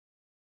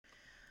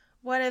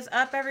What is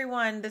up,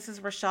 everyone? This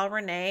is Rochelle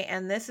Renee,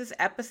 and this is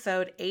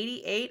episode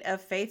 88 of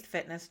Faith,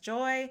 Fitness,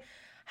 Joy: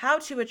 How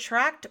to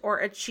Attract or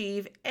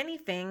Achieve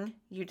Anything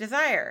You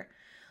Desire.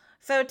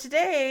 So,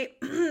 today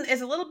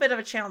is a little bit of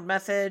a channeled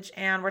message,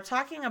 and we're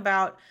talking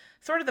about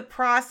sort of the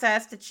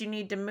process that you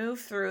need to move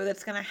through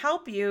that's going to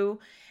help you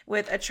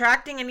with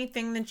attracting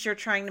anything that you're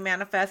trying to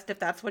manifest, if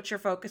that's what you're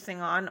focusing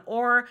on,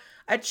 or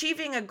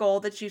achieving a goal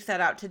that you set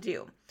out to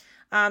do.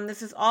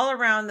 This is all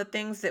around the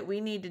things that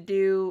we need to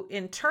do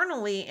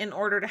internally in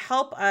order to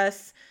help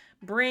us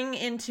bring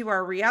into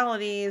our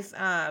realities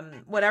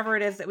whatever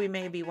it is that we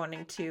may be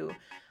wanting to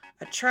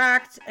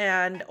attract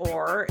and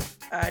or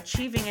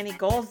achieving any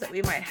goals that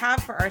we might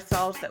have for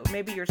ourselves that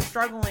maybe you're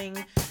struggling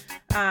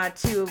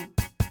to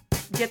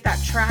get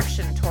that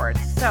traction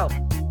towards. So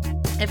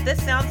if this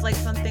sounds like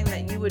something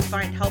that you would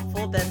find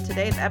helpful, then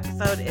today's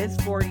episode is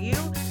for you,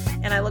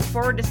 and I look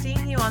forward to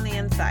seeing you on the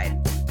inside.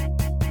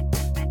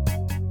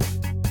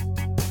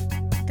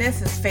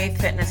 This is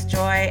Faith, Fitness, Joy,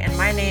 and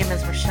my name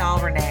is Rochelle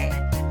Renee.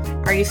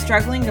 Are you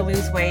struggling to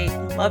lose weight,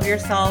 love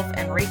yourself,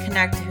 and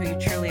reconnect to who you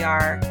truly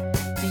are?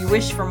 Do you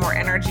wish for more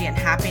energy and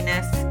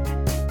happiness?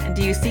 And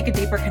do you seek a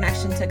deeper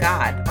connection to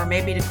God, or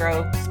maybe to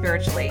grow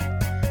spiritually?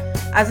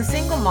 As a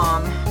single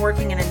mom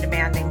working in a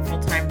demanding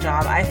full-time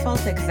job, I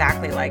felt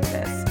exactly like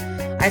this.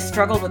 I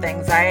struggled with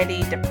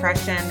anxiety,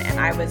 depression,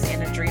 and I was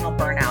in adrenal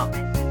burnout.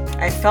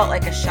 I felt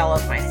like a shell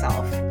of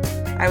myself.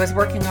 I was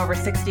working over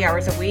 60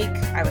 hours a week.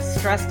 I was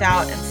stressed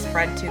out and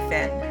spread too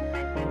thin.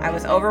 I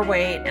was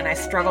overweight and I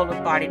struggled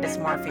with body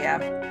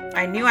dysmorphia.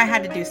 I knew I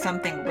had to do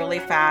something really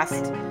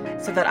fast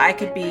so that I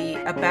could be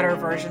a better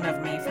version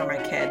of me for my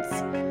kids.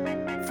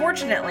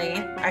 Fortunately,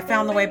 I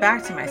found the way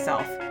back to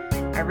myself.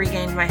 I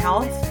regained my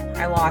health,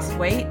 I lost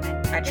weight,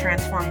 I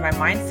transformed my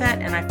mindset,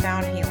 and I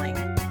found healing.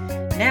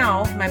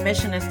 Now, my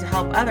mission is to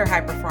help other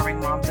high-performing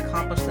moms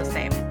accomplish the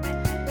same.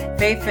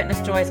 Faith, Fitness,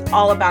 Joy is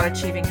all about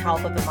achieving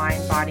health of the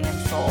mind, body, and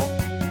soul.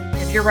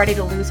 If you're ready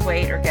to lose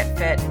weight or get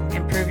fit,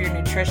 improve your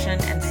nutrition,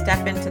 and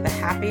step into the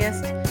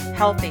happiest,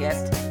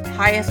 healthiest,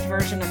 highest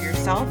version of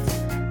yourself,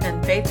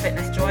 then Faith,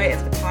 Fitness, Joy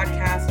is the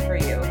podcast for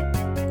you.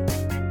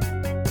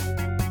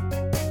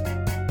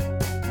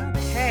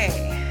 Okay.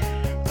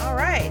 All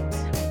right.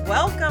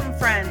 Welcome,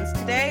 friends.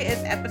 Today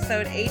is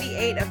episode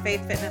 88 of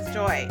Faith, Fitness,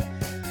 Joy.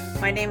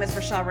 My name is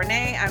Rochelle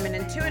Renee. I'm an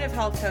intuitive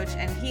health coach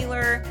and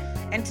healer.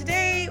 And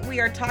today we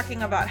are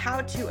talking about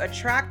how to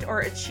attract or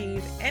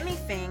achieve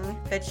anything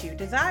that you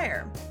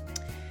desire.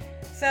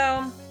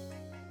 So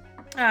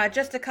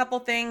just a couple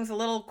things, a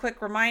little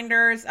quick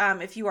reminders.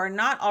 If you are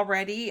not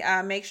already,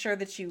 make sure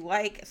that you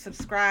like,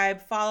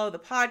 subscribe, follow the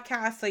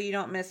podcast so you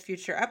don't miss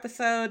future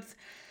episodes.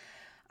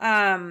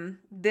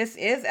 This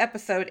is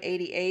episode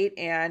 88,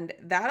 and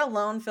that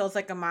alone feels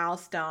like a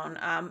milestone.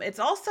 It's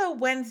also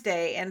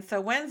Wednesday, and so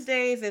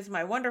Wednesdays is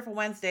my Wonderful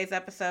Wednesdays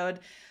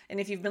episode. And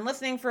if you've been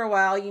listening for a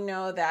while, you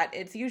know that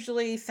it's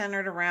usually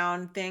centered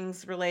around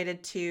things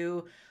related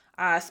to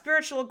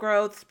spiritual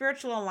growth,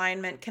 spiritual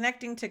alignment,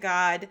 connecting to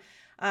God,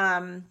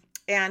 and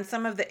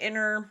some of the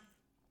inner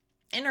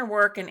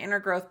work and inner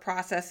growth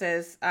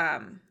processes.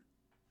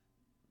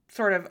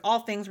 Sort of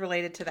all things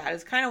related to that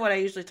is kind of what I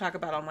usually talk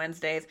about on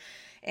Wednesdays.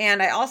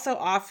 And I also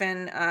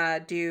often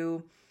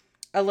do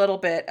a little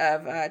bit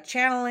of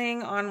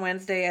channeling on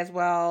Wednesday as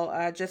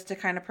well, just to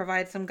kind of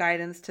provide some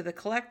guidance to the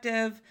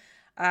collective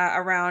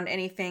around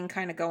anything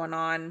kind of going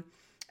on,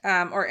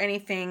 or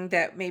anything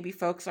that maybe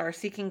folks are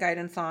seeking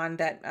guidance on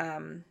that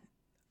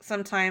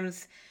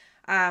sometimes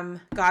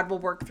God will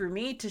work through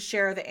me to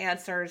share the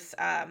answers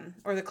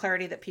or the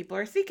clarity that people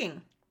are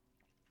seeking.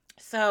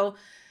 So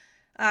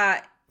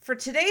for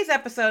today's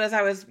episode, as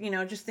I was,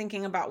 just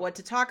thinking about what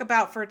to talk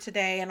about for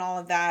today and all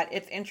of that,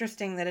 it's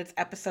interesting that it's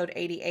episode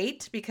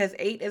 88 because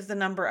 8 is the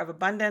number of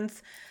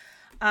abundance.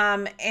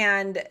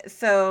 And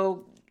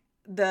so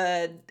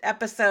the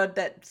episode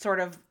that sort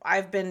of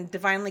I've been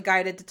divinely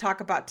guided to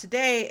talk about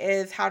today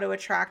is how to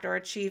attract or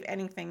achieve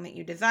anything that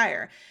you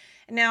desire.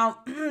 Now,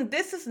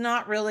 this is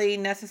not really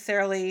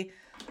necessarily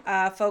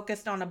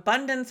focused on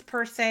abundance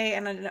per se.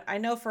 And I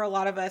know for a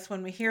lot of us,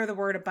 when we hear the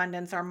word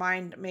abundance, our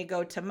mind may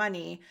go to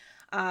money.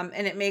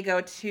 And it may go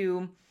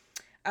to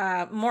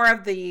more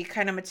of the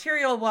kind of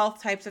material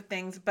wealth types of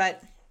things,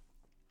 but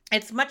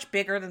it's much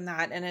bigger than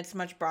that, and it's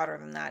much broader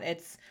than that.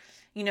 It's,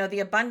 the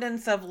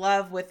abundance of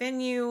love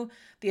within you,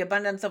 the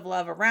abundance of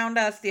love around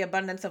us, the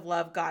abundance of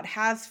love God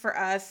has for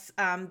us,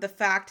 the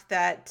fact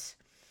that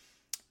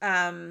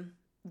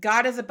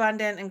God is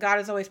abundant and God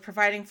is always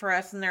providing for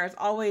us, and there is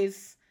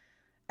always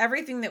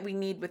everything that we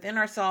need within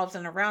ourselves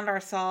and around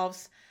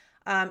ourselves.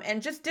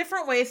 And just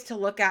different ways to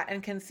look at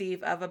and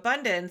conceive of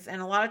abundance.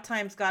 And a lot of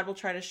times God will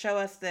try to show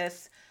us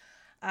this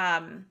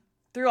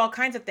through all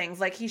kinds of things.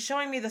 Like he's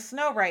showing me the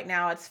snow right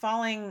now. It's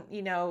falling,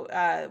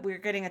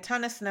 we're getting a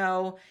ton of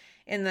snow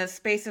in the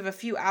space of a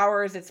few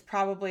hours. It's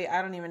probably,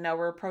 I don't even know,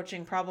 we're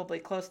approaching probably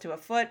close to a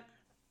foot.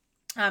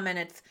 And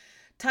it's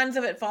tons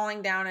of it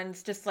falling down, and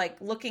it's just like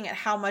looking at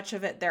how much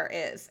of it there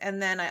is.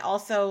 And then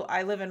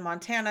I live in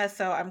Montana,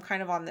 so I'm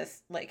kind of on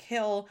this like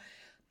hill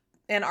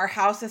and our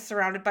house is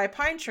surrounded by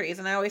pine trees.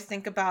 And I always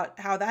think about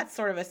how that's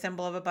sort of a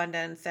symbol of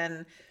abundance,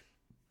 and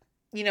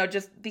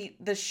just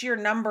the sheer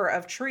number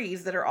of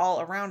trees that are all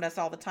around us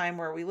all the time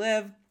where we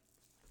live.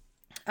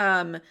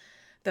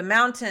 The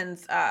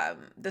mountains,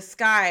 the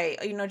sky,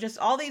 just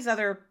all these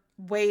other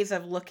ways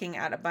of looking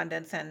at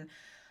abundance, and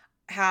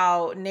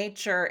how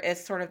nature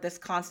is sort of this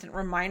constant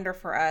reminder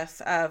for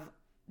us of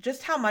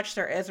just how much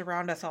there is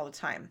around us all the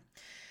time.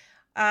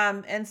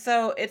 And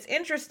so it's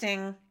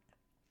interesting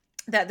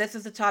that this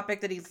is a topic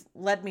that he's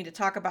led me to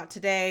talk about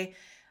today.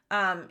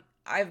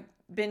 I've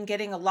been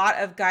getting a lot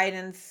of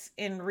guidance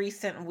in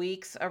recent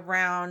weeks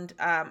around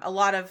a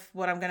lot of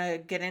what I'm going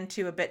to get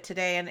into a bit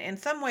today. And in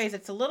some ways,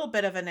 it's a little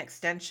bit of an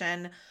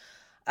extension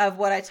of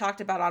what I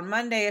talked about on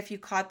Monday. If you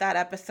caught that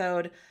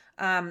episode,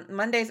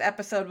 Monday's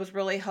episode was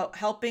really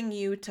helping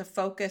you to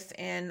focus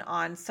in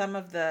on some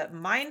of the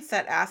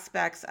mindset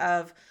aspects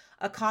of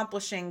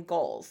accomplishing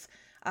goals.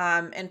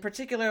 And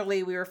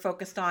particularly, we were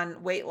focused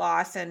on weight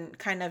loss and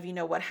kind of,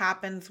 what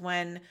happens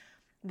when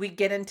we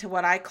get into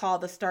what I call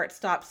the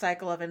start-stop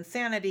cycle of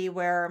insanity,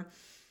 where,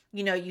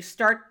 you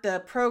start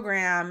the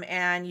program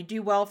and you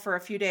do well for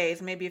a few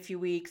days, maybe a few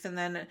weeks, and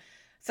then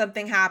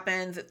something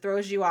happens, it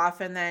throws you off,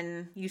 and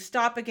then you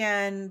stop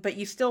again, but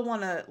you still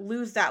want to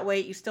lose that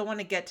weight. You still want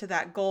to get to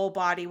that goal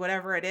body,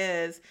 whatever it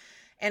is.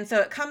 And so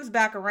it comes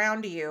back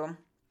around to you,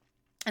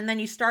 and then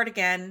you start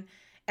again,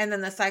 and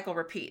then the cycle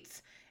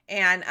repeats.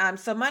 And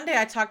so Monday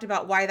I talked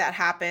about why that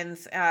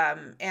happens,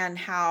 and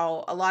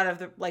how a lot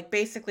of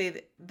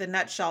basically the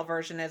nutshell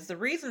version is the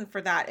reason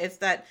for that is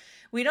that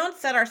we don't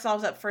set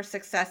ourselves up for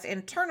success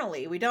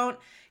internally. We don't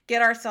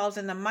get ourselves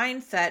in the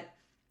mindset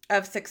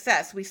of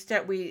success.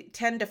 We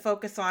tend to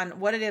focus on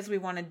what it is we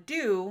want to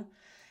do,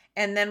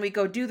 and then we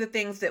go do the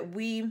things that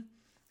we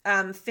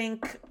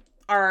think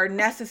are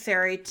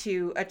necessary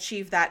to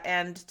achieve that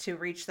end, to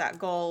reach that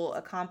goal,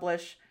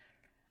 accomplish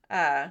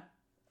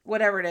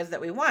whatever it is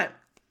that we want.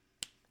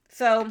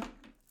 So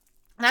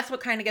that's what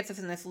kind of gets us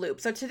in this loop.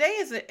 So today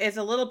is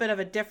a little bit of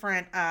a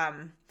different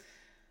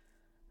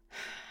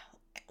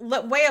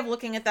way of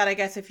looking at that, I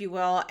guess, if you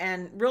will,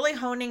 and really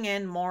honing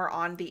in more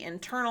on the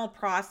internal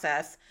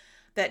process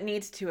that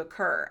needs to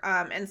occur.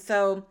 And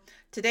so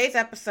today's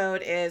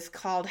episode is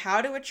called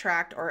How to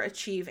Attract or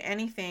Achieve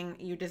Anything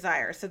You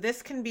Desire. So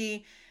this can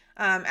be,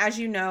 as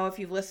you know, if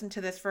you've listened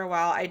to this for a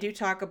while, I do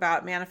talk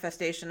about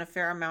manifestation a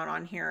fair amount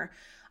on here.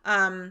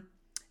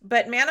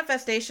 But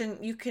manifestation,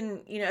 you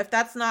can, if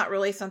that's not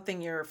really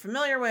something you're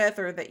familiar with,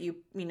 or that you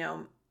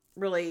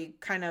really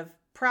kind of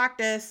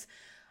practice,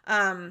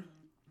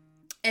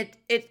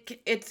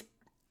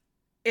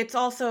 it's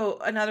also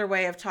another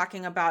way of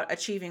talking about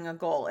achieving a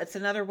goal. It's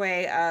another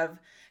way of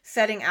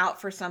setting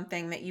out for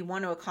something that you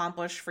want to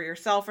accomplish for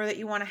yourself, or that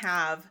you want to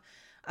have,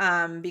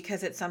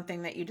 because it's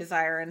something that you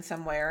desire in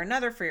some way or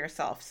another for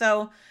yourself.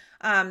 So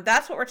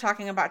that's what we're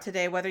talking about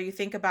today, whether you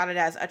think about it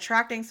as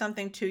attracting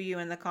something to you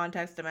in the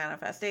context of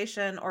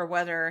manifestation, or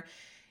whether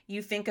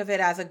you think of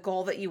it as a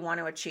goal that you want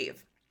to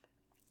achieve.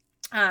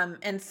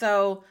 And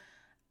so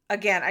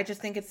again, I just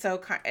think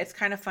it's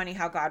kind of funny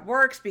how God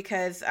works,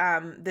 because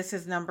this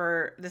is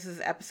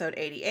episode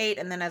 88.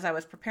 And then as I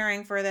was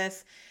preparing for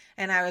this,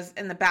 and I was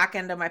in the back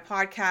end of my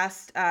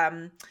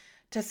podcast,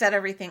 to set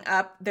everything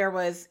up, there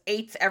was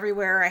 8s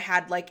everywhere. I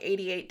had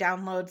 88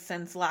 downloads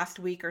since last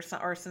week or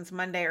since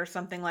Monday or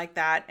something like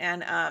that.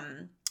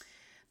 And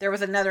there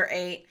was another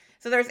 8.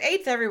 So there's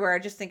 8s everywhere. I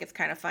just think it's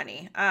kind of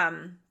funny.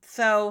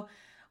 So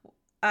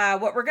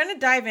what we're going to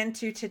dive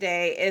into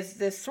today is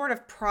this sort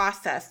of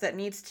process that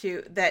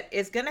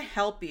is going to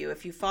help you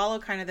if you follow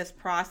kind of this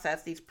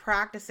process, these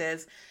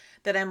practices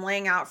that I'm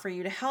laying out for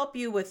you, to help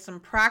you with some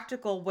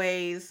practical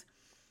ways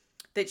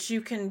that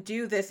you can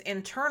do this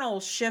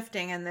internal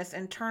shifting and this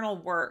internal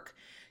work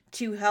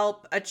to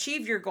help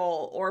achieve your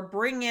goal, or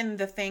bring in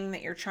the thing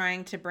that you're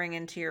trying to bring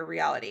into your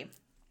reality.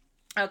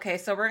 Okay,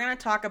 so we're going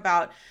to talk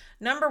about,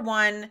 number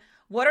 1,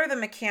 what are the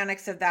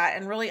mechanics of that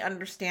and really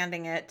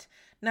understanding it.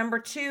 Number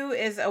 2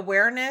 is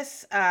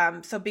awareness.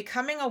 So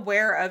becoming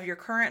aware of your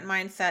current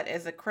mindset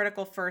is a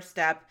critical first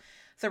step.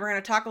 So we're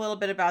going to talk a little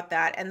bit about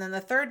that. And then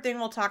the third thing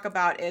we'll talk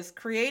about is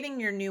creating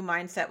your new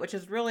mindset, which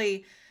is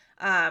really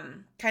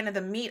kind of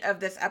the meat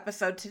of this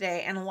episode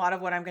today, and a lot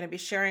of what I'm going to be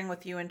sharing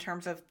with you in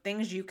terms of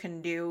things you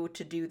can do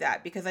to do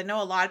that, because I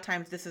know a lot of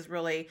times this is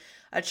really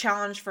a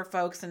challenge for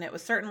folks, and it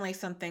was certainly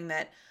something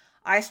that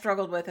I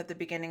struggled with at the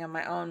beginning of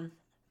my own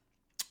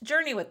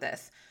journey with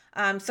this.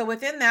 So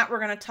within that, we're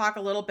going to talk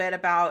a little bit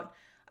about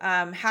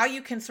how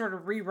you can sort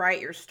of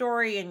rewrite your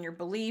story and your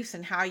beliefs,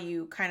 and how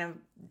you kind of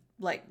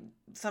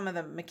some of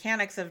the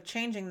mechanics of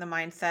changing the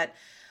mindset,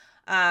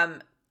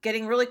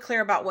 getting really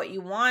clear about what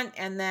you want.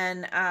 And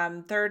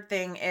then third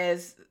thing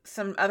is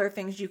some other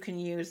things you can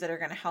use that are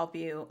going to help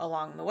you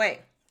along the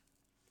way.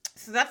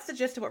 So that's the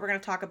gist of what we're going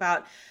to talk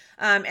about.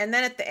 And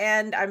then at the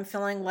end, I'm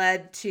feeling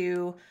led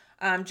to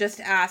just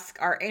ask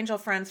our angel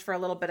friends for a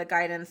little bit of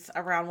guidance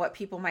around what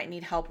people might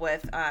need help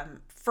with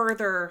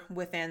further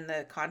within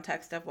the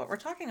context of what we're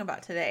talking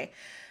about today.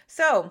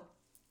 So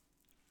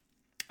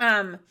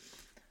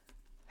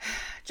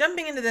just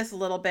jumping into this a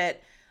little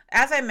bit,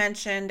 as I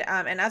mentioned,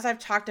 and as I've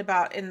talked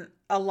about in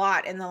a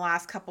lot in the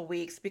last couple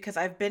weeks, because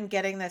I've been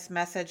getting this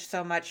message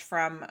so much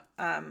from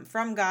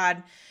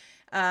God,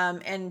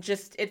 and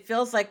just it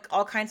feels like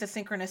all kinds of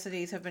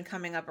synchronicities have been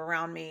coming up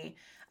around me,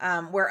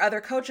 where other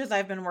coaches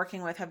I've been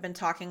working with have been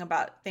talking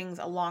about things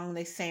along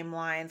the same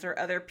lines, or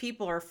other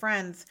people or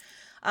friends.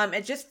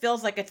 It just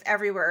feels like it's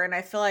everywhere, and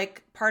I feel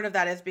like part of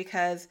that is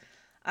because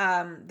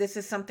this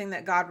is something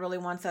that God really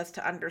wants us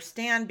to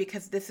understand,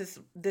 because this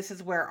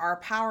is where our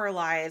power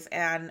lies,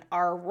 and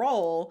our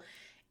role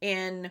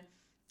in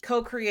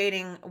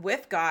co-creating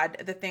with God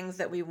the things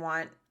that we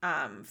want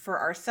for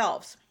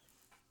ourselves.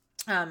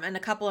 And a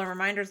couple of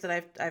reminders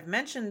that I've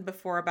mentioned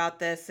before about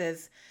this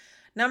is,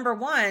 number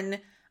one,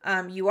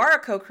 you are a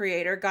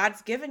co-creator.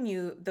 God's given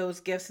you those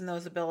gifts and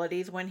those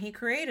abilities when He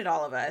created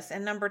all of us.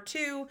 And number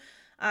two,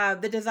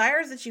 the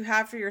desires that you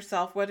have for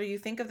yourself, whether you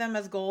think of them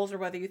as goals or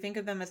whether you think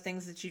of them as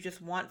things that you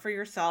just want for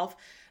yourself,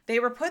 they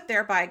were put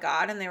there by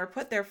God, and they were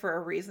put there for a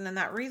reason. And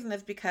that reason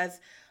is because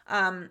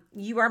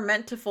you are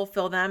meant to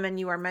fulfill them, and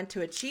you are meant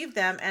to achieve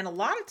them. And a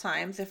lot of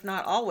times, if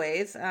not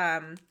always,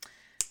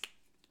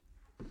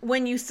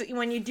 when you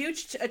do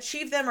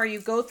achieve them, or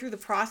you go through the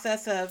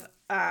process of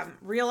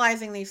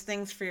realizing these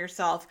things for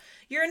yourself,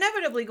 you're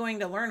inevitably going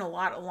to learn a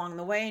lot along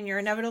the way, and you're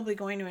inevitably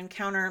going to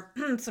encounter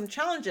some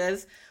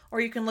challenges,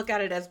 or you can look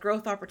at it as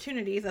growth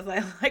opportunities, as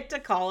I like to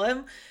call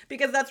them,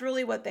 because that's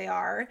really what they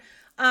are.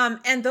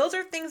 And those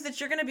are things that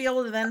you're going to be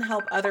able to then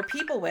help other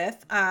people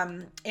with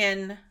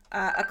in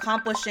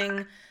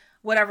accomplishing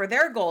whatever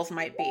their goals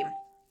might be.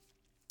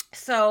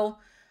 So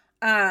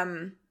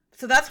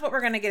that's what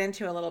we're going to get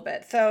into a little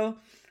bit. So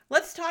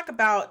let's talk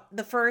about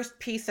the first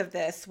piece of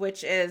this,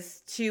 which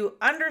is to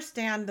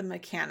understand the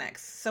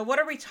mechanics. So what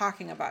are we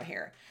talking about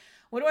here?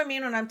 What do I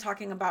mean when I'm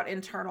talking about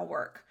internal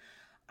work?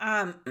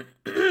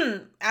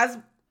 As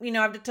you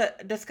know, I've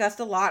discussed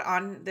a lot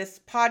on this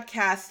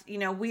podcast,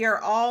 we are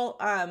all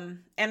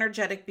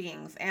energetic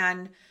beings,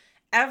 and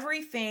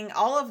everything,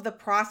 all of the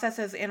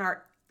processes in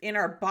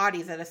our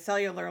bodies at a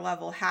cellular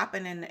level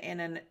happen in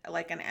an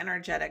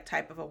energetic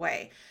type of a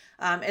way.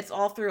 It's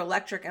all through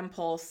electric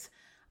impulse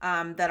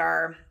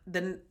that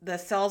the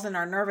cells in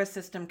our nervous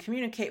system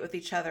communicate with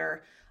each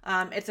other.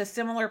 It's a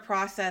similar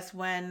process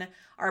when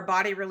our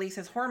body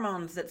releases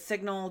hormones that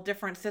signal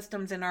different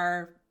systems in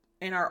our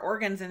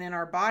organs and in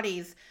our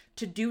bodies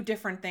to do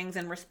different things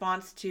in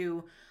response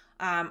to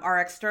our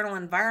external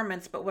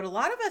environments. But what a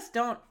lot of us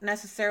don't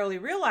necessarily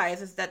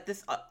realize is that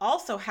this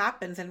also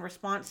happens in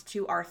response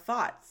to our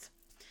thoughts.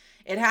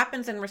 It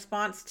happens in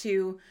response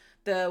to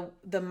the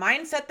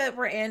mindset that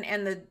we're in,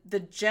 and the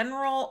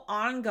general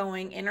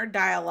ongoing inner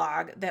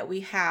dialogue that we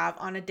have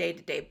on a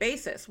day-to-day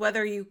basis.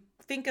 Whether you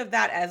think of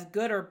that as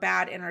good or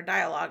bad inner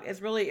dialogue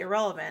is really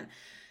irrelevant.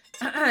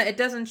 It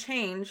doesn't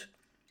change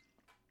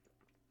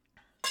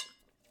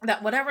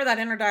that whatever that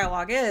inner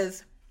dialogue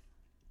is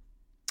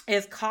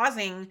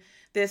causing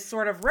this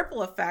sort of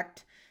ripple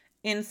effect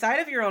inside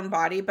of your own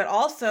body, but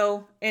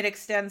also it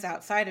extends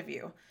outside of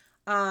you.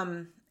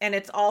 And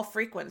it's all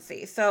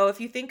frequency. So if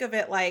you think of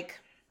it like,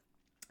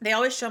 they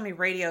always show me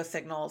radio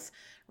signals,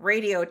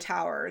 radio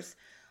towers,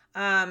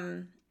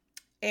 and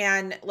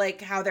like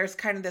how there's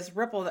kind of this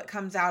ripple that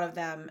comes out of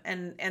them.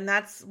 And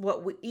that's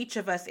what each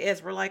of us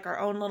is. We're like our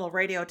own little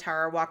radio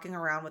tower walking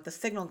around with the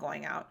signal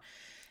going out.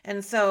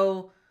 And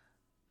so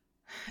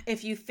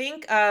if you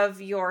think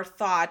of your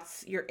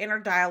thoughts, your inner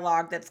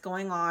dialogue that's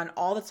going on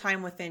all the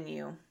time within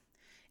you,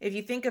 if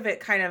you think of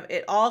it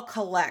it all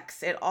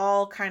collects, it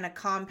all kind of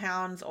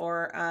compounds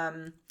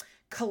or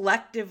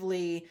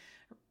collectively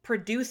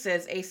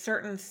produces a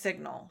certain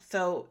signal.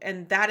 So,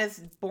 and that is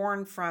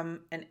born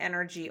from an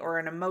energy or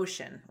an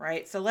emotion,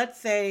 right? So let's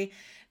say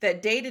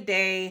that day to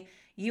day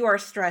you are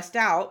stressed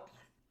out,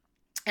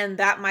 and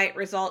that might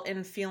result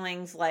in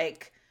feelings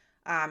like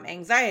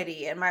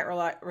anxiety. It might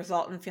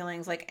result in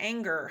feelings like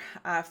anger,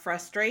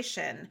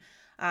 frustration,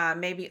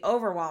 maybe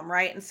overwhelm,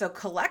 right? And so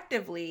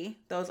collectively,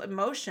 those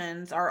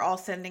emotions are all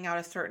sending out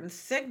a certain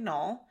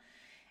signal,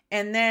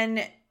 and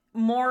then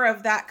more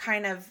of that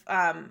kind of,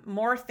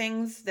 more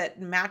things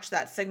that match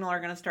that signal are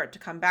going to start to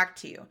come back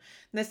to you.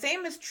 And the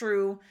same is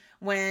true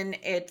when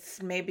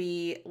it's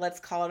maybe,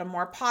 let's call it a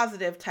more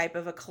positive type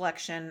of a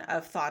collection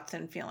of thoughts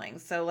and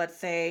feelings. So let's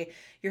say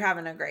you're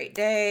having a great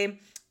day,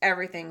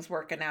 everything's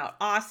working out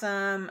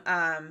awesome.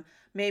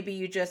 Maybe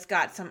you just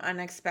got some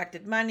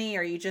unexpected money,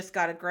 or you just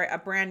got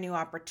a brand new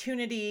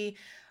opportunity.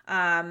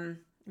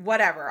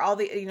 Whatever,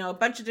 a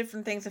bunch of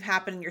different things have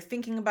happened, and you're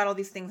thinking about all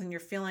these things, and you're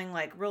feeling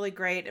like really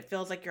great. It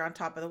feels like you're on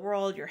top of the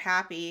world. You're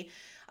happy.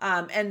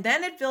 And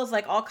then it feels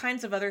like all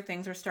kinds of other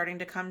things are starting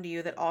to come to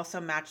you that also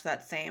match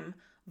that same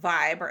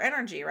vibe or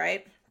energy,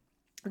 right?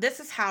 This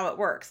is how it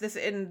works. This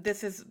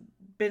has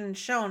been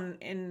shown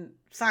in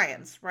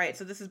science, right?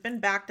 So this has been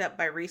backed up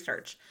by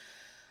research.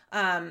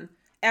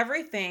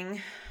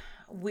 Everything,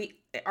 we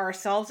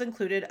ourselves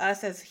included,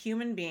 us as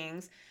human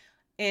beings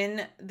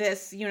in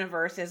this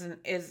universe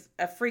is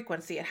a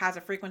frequency. It has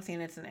a frequency,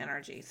 and it's an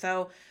energy.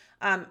 So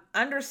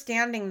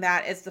Understanding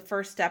that is the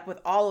first step with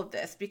all of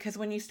this, because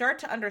when you start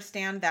to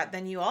understand that,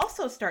 then you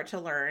also start to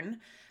learn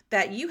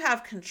that you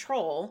have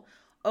control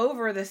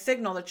over the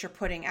signal that you're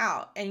putting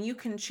out, and you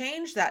can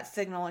change that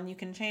signal and you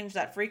can change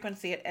that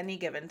frequency at any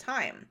given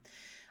time.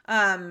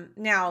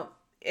 Now,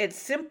 it's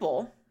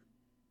simple,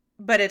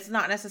 but it's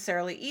not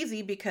necessarily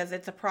easy, because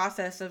it's a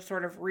process of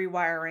sort of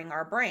rewiring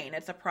our brain.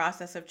 It's a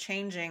process of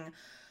changing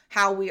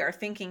how we are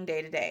thinking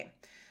day to day.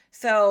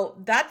 So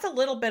that's a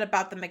little bit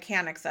about the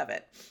mechanics of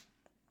it.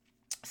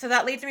 So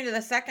that leads me to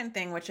the second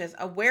thing, which is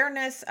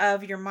awareness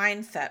of your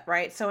mindset,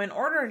 right? So in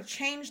order to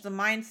change the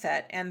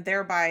mindset and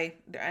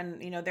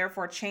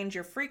therefore change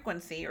your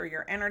frequency or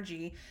your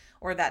energy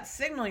or that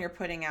signal you're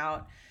putting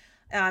out,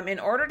 in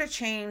order to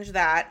change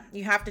that,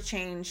 you have to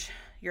change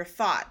your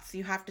thoughts.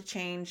 You have to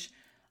change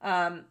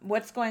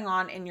what's going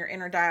on in your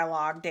inner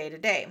dialogue day to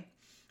day.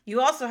 You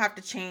also have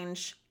to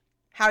change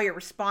how you're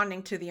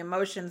responding to the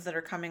emotions that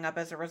are coming up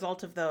as a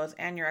result of those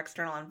and your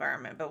external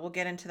environment. But we'll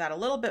get into that a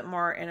little bit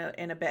more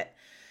in a bit.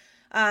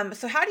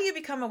 So how do you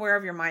become aware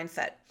of your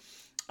mindset?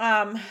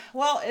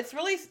 Well, it's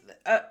really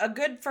a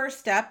good first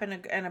step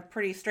and a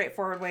pretty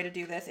straightforward way to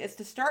do this is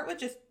to start with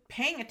just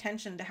paying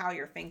attention to how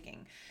you're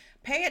thinking.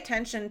 Pay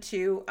attention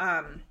to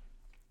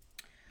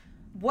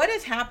what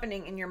is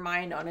happening in your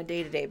mind on a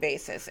day-to-day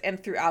basis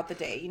and throughout the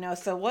day.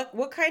 So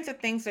what kinds of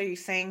things are you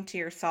saying to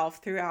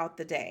yourself throughout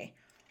the day?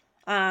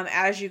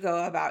 As you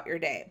go about your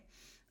day.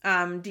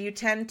 Do you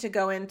tend to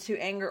go into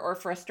anger or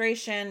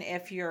frustration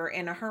if you're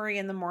in a hurry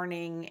in the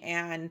morning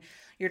and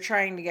you're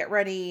trying to get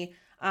ready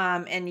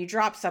and you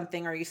drop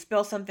something or you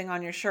spill something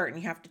on your shirt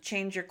and you have to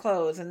change your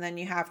clothes, and then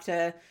you have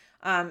to,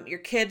 your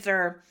kids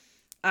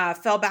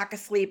fell back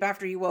asleep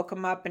after you woke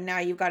them up, and now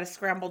you've got to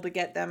scramble to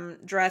get them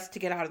dressed to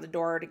get out of the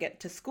door to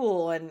get to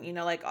school, and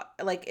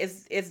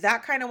is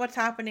that kind of what's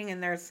happening?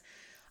 And there's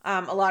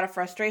a lot of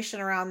frustration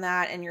around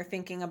that, and you're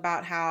thinking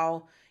about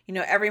how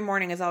every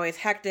morning is always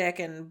hectic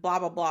and blah,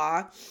 blah,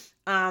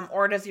 blah.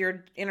 Or does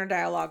your inner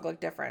dialogue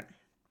look different?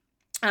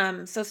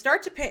 So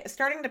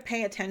starting to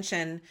pay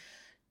attention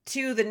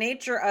to the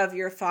nature of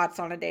your thoughts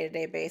on a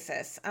day-to-day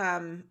basis.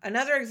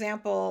 Another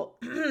example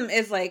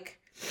is like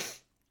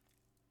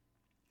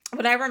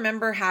what I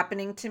remember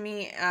happening to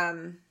me,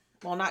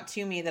 well, not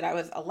to me, that I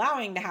was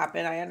allowing to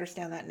happen. I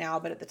understand that now,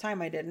 but at the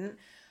time I didn't.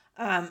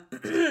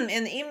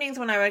 In the evenings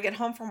when I would get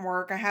home from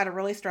work, I had a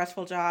really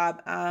stressful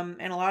job.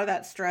 And a lot of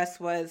that stress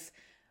was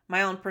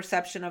my own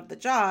perception of the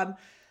job.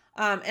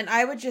 And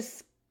I would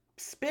just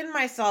spin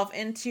myself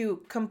into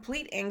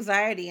complete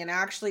anxiety, and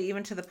actually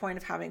even to the point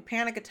of having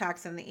panic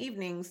attacks in the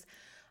evenings,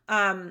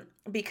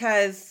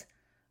 because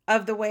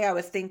of the way I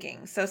was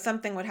thinking. So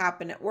something would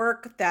happen at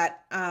work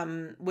that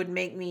would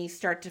make me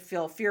start to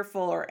feel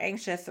fearful or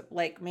anxious.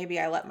 Like maybe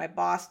I let my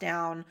boss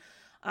down.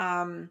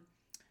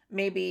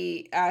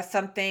 Maybe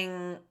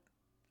something,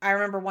 I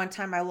remember one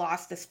time I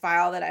lost this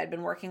file that I had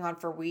been working on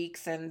for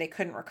weeks and they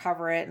couldn't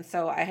recover it. And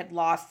so I had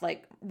lost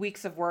like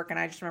weeks of work, and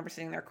I just remember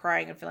sitting there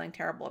crying and feeling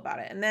terrible about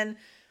it. And then,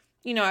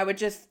 I would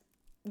just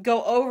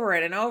go over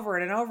it and over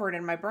it and over it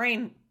in my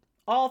brain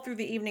all through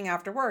the evening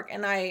after work.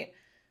 And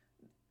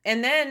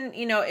then,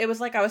 it was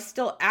like I was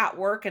still at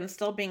work and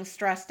still being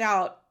stressed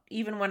out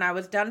even when I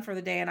was done for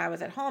the day and I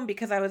was at home,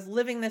 because I was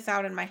living this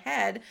out in my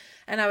head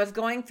and I was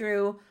going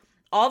through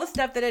all the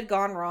stuff that had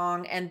gone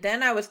wrong. And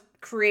then I was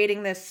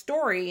creating this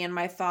story in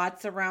my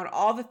thoughts around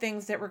all the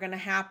things that were going to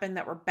happen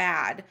that were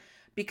bad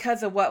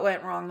because of what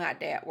went wrong that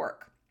day at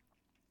work.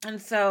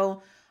 And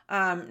so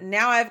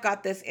now I've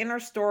got this inner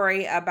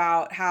story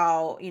about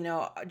how,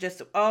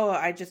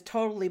 I just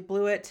totally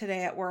blew it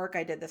today at work.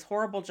 I did this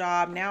horrible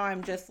job. Now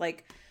I'm just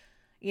like,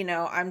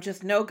 I'm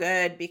just no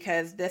good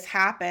because this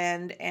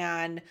happened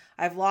and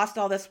I've lost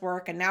all this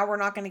work, and now we're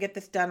not going to get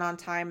this done on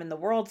time, and the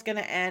world's going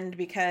to end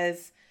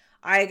because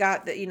I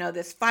got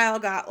this file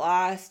got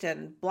lost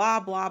and blah,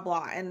 blah,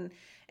 blah. And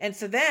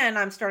so then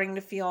I'm starting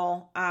to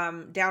feel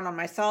down on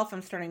myself.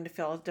 I'm starting to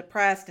feel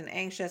depressed and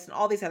anxious and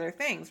all these other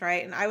things,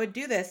 right? And I would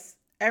do this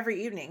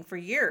every evening for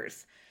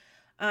years.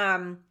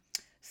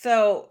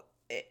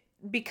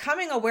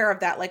 Becoming aware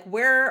of that, like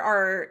where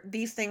are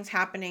these things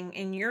happening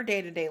in your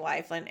day-to-day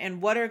life, and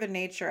what are the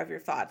nature of your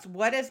thoughts?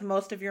 What is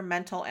most of your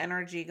mental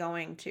energy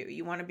going to?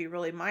 You want to be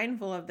really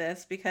mindful of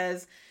this,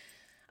 because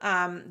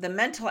the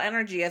mental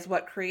energy is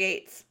what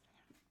creates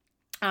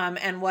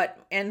and what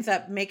ends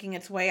up making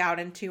its way out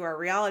into our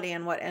reality,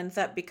 and what ends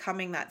up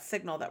becoming that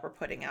signal that we're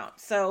putting out.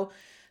 So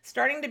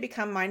starting to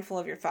become mindful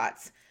of your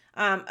thoughts.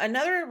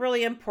 Another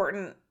really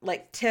important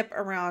tip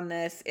around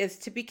this is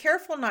to be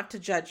careful not to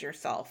judge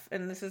yourself.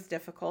 And this is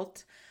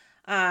difficult.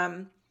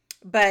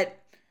 But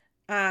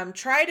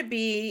try to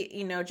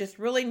be, just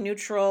really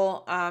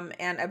neutral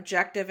and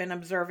objective in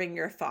observing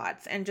your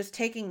thoughts and just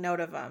taking note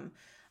of them.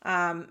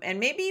 And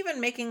maybe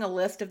even making a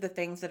list of the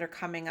things that are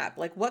coming up.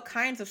 Like, what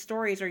kinds of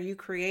stories are you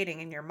creating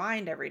in your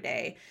mind every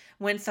day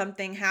when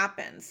something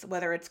happens,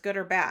 whether it's good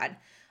or bad?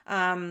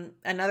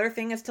 Another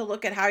thing is to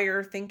look at how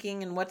you're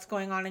thinking and what's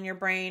going on in your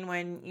brain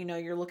when,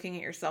 you're looking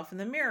at yourself in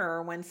the mirror,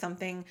 or when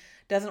something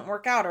doesn't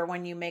work out, or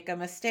when you make a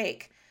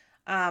mistake.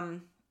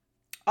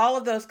 all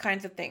of those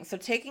kinds of things. So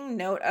taking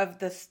note of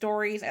the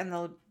stories and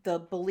the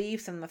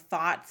beliefs and the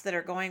thoughts that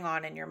are going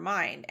on in your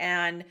mind.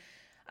 And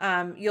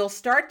you'll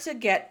start to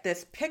get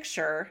this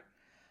picture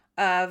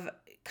of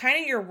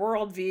kind of your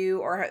worldview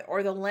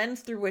or the lens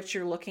through which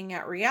you're looking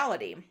at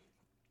reality.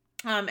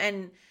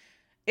 And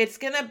it's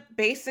going to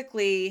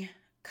basically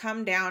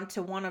come down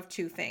to one of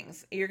two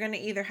things. You're going to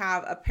either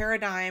have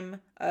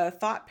a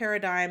thought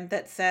paradigm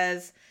that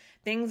says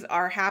things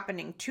are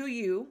happening to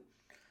you,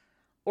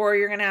 or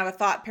you're going to have a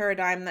thought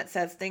paradigm that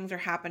says things are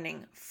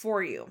happening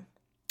for you.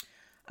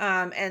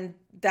 And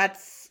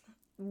that's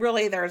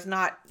really, there's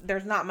not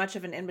much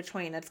of an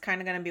in-between. It's kind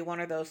of going to be one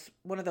of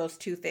those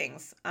two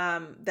things.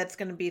 That's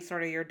going to be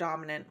sort of your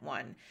dominant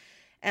one.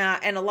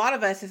 And a lot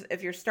of us,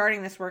 if you're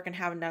starting this work and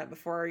haven't done it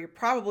before, you're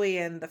probably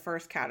in the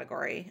first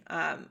category.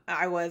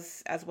 I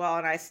was as well,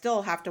 and I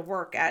still have to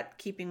work at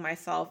keeping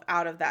myself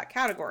out of that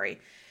category.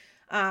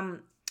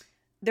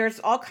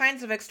 There's all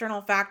kinds of external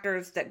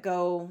factors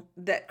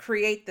that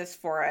create this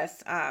for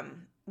us,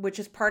 which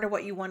is part of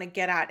what you want to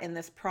get at in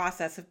this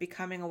process of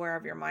becoming aware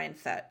of your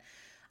mindset.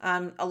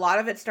 A lot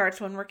of it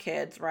starts when we're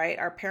kids, right?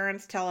 Our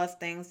parents tell us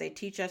things, they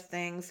teach us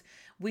things.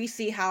 We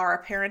see how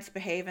our parents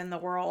behave in the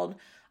world.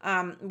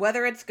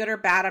 Whether it's good or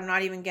bad, I'm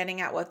not even getting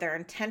at what their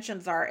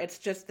intentions are. It's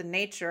just the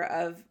nature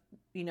of,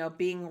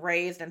 being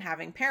raised and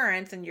having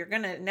parents, and you're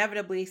going to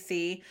inevitably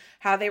see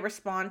how they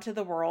respond to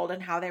the world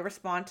and how they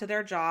respond to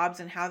their jobs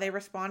and how they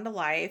respond to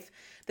life,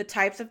 the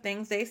types of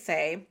things they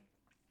say,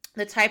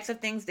 the types of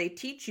things they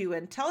teach you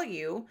and tell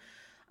you.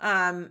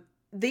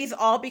 These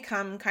all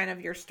become kind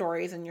of your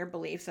stories and your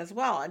beliefs as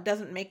well. It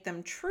doesn't make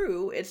them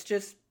true. It's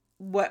just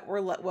what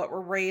we're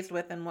raised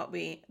with and what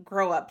we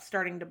grow up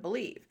starting to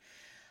believe.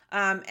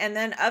 And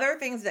then other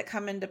things that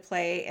come into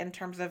play in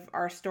terms of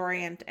our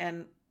story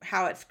and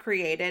how it's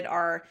created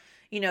are,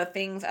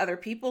 things other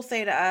people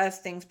say to us,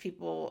 things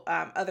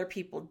other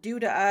people do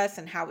to us,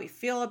 and how we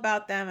feel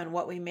about them and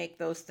what we make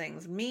those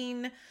things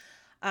mean.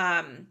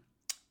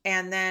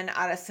 And then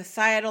at a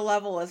societal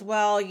level as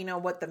well,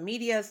 what the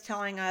media is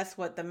telling us,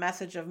 what the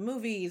message of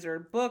movies or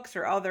books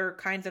or other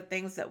kinds of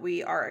things that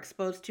we are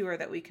exposed to or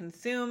that we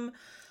consume.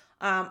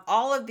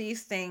 All of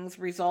these things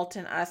result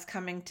in us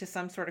coming to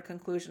some sort of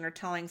conclusion or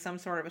telling some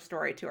sort of a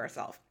story to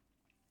ourselves.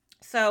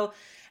 So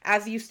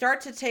as you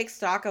start to take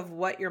stock of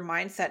what your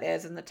mindset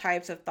is and the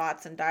types of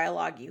thoughts and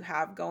dialogue you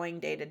have going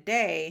day to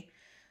day,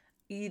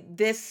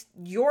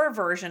 your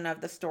version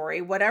of the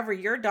story, whatever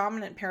your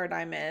dominant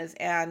paradigm is,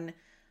 and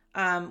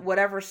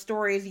whatever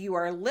stories you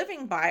are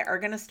living by are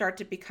going to start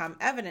to become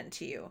evident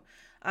to you.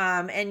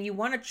 And you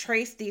want to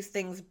trace these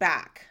things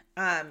back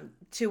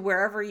to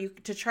wherever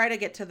to try to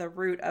get to the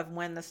root of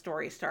when the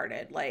story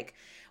started. Like,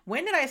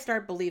 when did I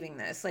start believing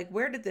this? Like,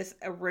 where did this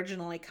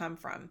originally come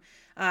from?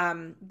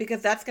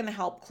 Because that's going to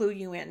help clue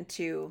you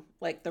into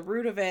like the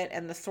root of it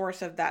and the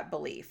source of that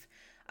belief.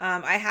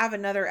 I have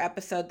another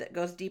episode that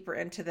goes deeper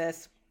into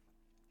this.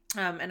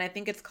 And I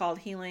think it's called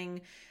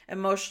Healing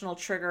Emotional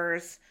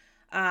Triggers.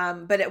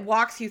 But it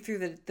walks you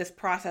through this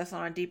process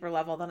on a deeper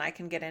level than I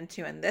can get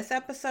into in this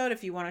episode.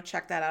 If you want to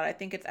check that out, I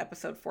think it's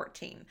episode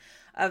 14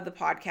 of the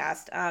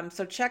podcast.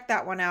 So check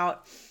that one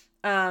out,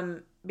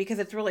 because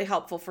it's really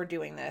helpful for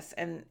doing this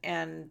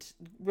and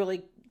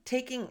really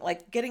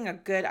getting a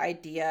good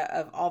idea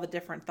of all the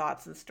different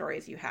thoughts and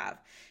stories you have.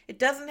 It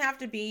doesn't have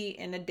to be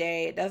in a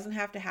day. It doesn't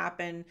have to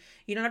happen.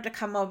 You don't have to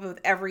come up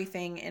with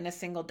everything in a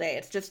single day.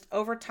 It's just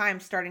over time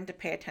starting to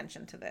pay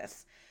attention to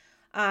this.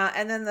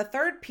 And then the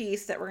third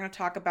piece that we're going to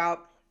talk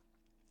about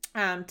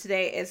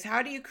today is,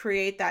 how do you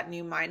create that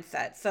new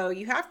mindset? So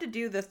you have to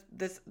do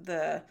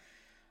the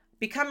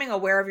becoming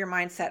aware of your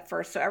mindset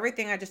first. So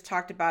everything I just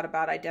talked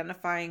about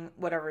identifying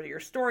whatever your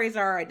stories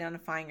are,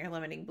 identifying your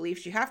limiting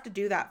beliefs, you have to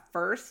do that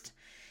first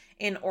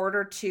in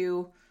order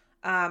to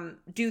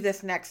do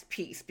this next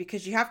piece,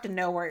 because you have to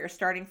know where you're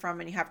starting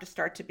from, and you have to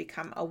start to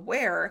become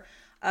aware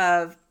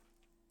of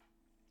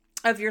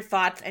your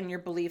thoughts and your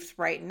beliefs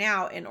right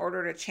now in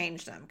order to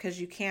change them, because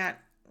you can't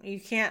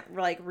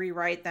like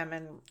rewrite them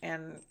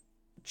and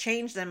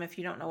change them if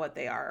you don't know what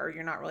they are, or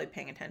you're not really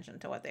paying attention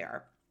to what they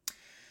are.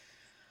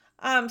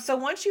 So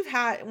once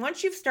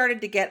you've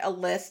started to get a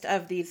list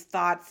of these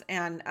thoughts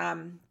and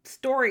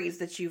stories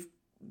that you've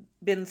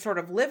been sort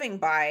of living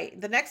by,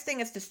 the next thing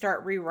is to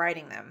start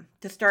rewriting them,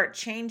 to start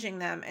changing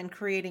them and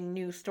creating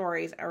new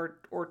stories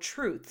or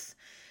truths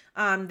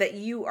that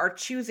you are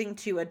choosing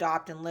to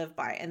adopt and live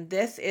by. And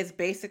this is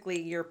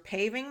basically, you're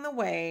paving the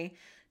way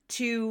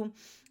to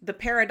the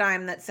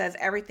paradigm that says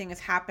everything is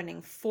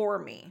happening for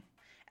me.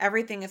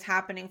 Everything is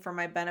happening for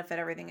my benefit.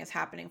 Everything is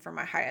happening for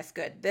my highest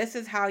good. This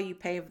is how you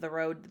pave the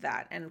road to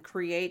that and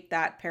create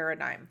that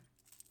paradigm.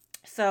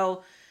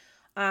 So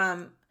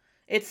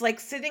it's like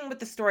sitting with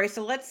the story.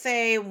 So let's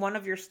say one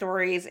of your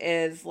stories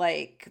is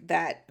like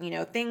that,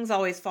 things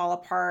always fall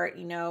apart.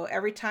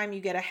 Every time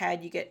you get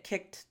ahead, you get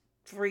kicked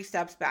 3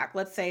 steps back.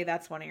 Let's say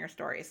that's one of your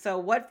stories. So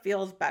what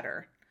feels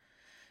better?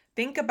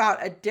 Think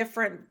about a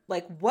different,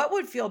 like, what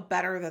would feel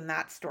better than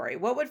that story?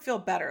 What would feel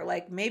better?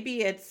 Like,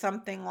 maybe it's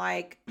something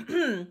like,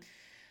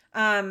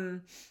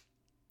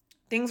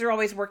 things are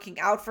always working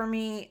out for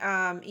me.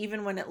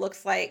 Even when it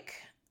looks like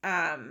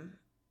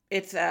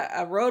it's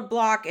a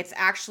roadblock, it's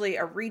actually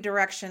a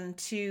redirection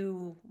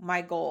to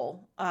my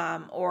goal,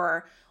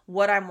 or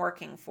what I'm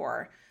working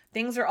for.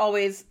 Things are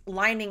always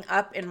lining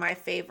up in my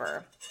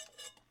favor.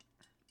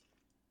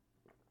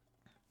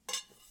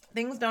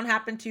 Things don't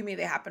happen to me,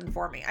 they happen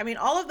for me. I mean,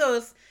 all of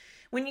those,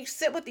 when you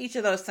sit with each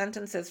of those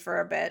sentences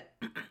for a bit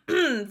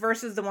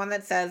versus the one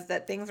that says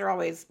that things are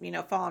always,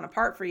 falling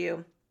apart for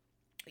you,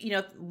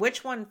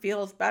 which one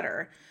feels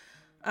better?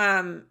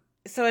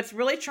 So it's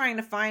really trying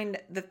to find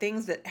the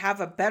things that have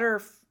a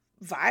better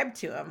vibe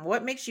to them.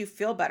 What makes you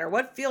feel better?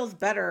 What feels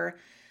better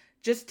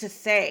just to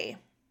say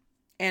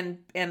and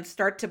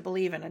start to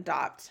believe and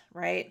adopt,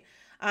 right?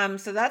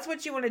 So that's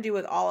what you want to do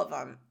with all of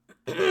them.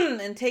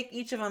 And take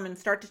each of them and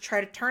start to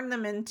try to turn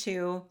them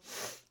into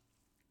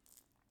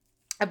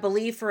a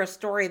belief or a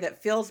story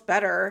that feels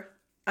better,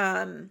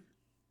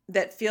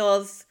 that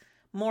feels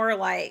more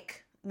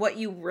like what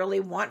you really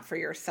want for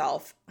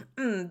yourself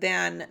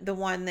than the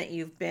one that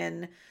you've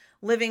been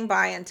living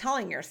by and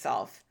telling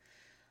yourself.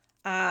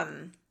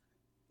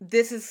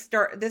 This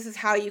is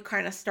how you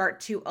kind of start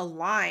to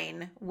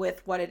align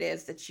with what it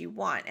is that you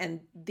want. And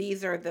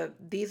these are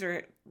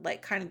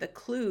like kind of the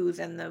clues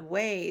and the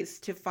ways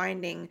to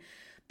finding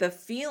the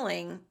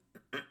feeling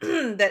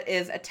that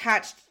is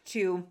attached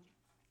to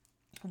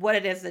what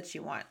it is that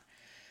you want.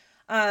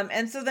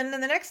 And so then the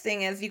next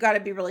thing is you got to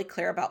be really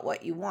clear about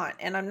what you want.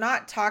 And I'm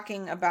not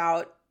talking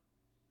about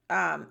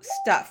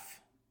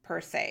stuff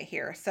per se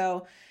here.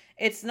 So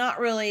it's not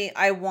really,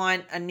 I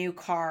want a new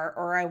car,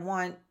 or I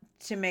want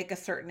to make a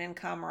certain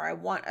income, or I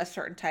want a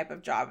certain type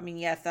of job. I mean,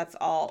 yes, that's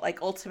all,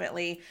 like,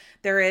 ultimately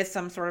there is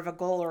some sort of a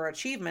goal or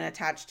achievement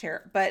attached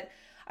here, but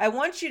I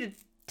want you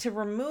to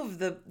remove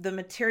the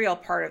material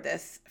part of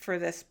this for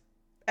this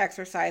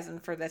exercise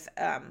and for this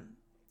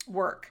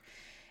work,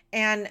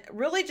 and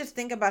really just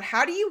think about,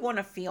 how do you want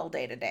to feel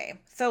day to day?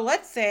 So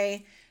let's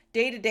say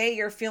day to day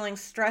you're feeling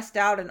stressed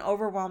out and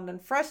overwhelmed and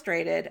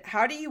frustrated.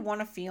 How do you want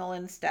to feel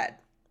instead?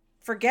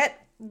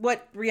 Forget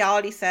what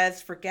reality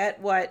says,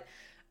 forget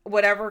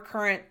whatever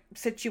current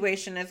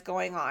situation is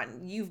going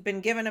on. You've been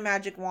given a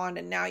magic wand,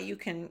 and now you've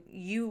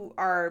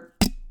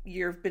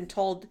been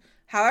told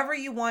however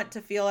you want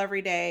to feel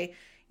every day,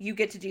 you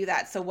get to do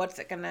that. So what's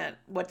it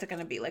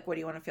gonna be like? What do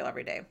you want to feel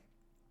every day?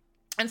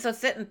 And so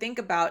sit and think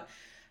about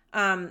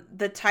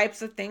the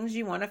types of things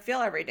you want to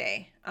feel every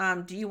day.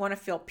 Do you want to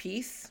feel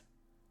peace?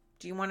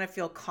 Do you want to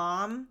feel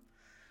calm?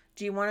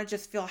 Do you want to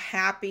just feel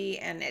happy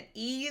and at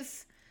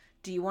ease?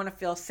 Do you want to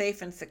feel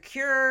safe and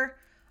secure?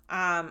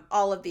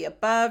 All of the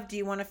above. Do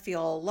you want to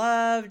feel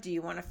love? Do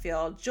you want to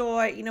feel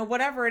joy?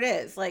 Whatever it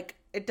is, like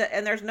it,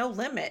 and there's no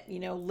limit.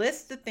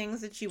 List the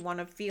things that you want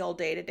to feel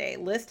day to day.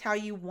 List how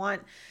you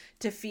want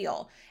to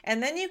feel.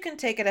 And then you can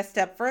take it a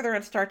step further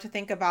and start to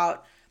think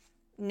about,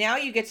 now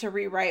you get to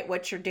rewrite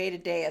what your day to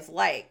day is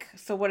like.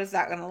 So what is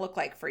that going to look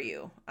like for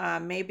you?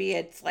 Maybe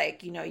it's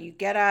like, you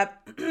get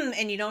up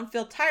and you don't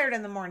feel tired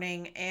in the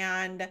morning,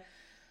 and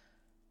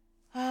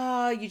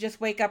you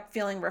just wake up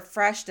feeling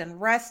refreshed and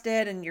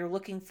rested, and you're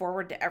looking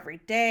forward to every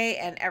day,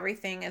 and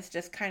everything is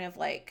just kind of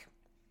like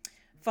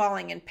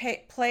falling in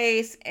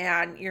place,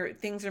 and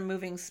things are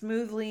moving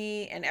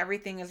smoothly, and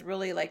everything is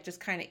really like just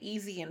kind of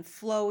easy and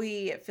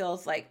flowy. It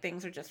feels like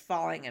things are just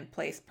falling in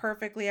place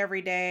perfectly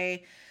every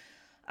day.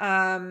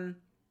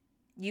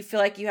 You feel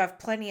like you have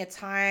plenty of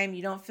time.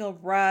 You don't feel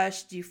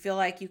rushed. You feel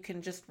like you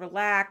can just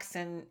relax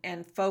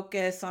and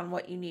focus on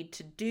what you need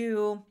to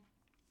do.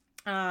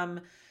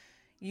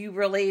 You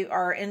really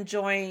are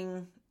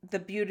enjoying the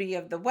beauty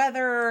of the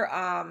weather.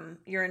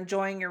 You're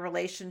enjoying your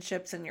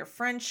relationships and your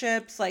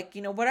friendships, like,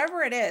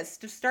 whatever it is,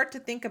 to start to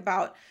think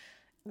about,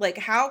 like,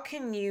 how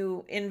can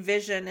you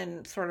envision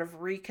and sort of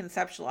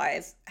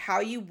reconceptualize how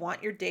you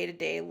want your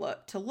day-to-day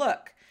to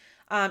look.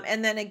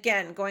 And then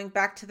again, going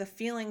back to the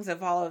feelings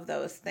of all of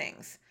those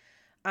things.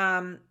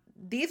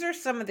 These are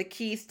some of the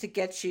keys to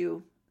get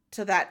you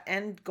to that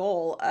end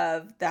goal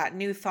of that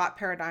new thought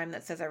paradigm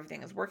that says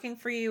everything is working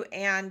for you,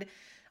 and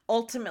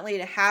ultimately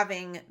to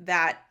having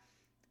that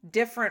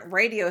different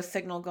radio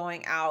signal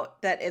going out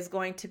that is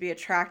going to be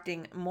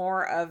attracting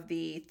more of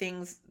the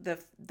things,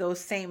 those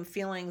same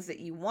feelings that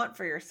you want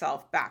for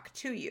yourself back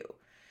to you.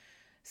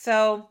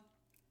 So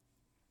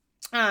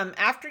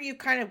after you've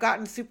kind of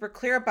gotten super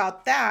clear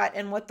about that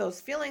and what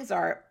those feelings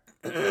are,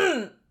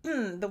 the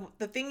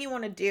thing you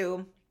want to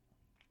do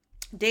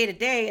day to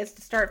day is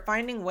to start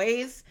finding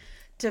ways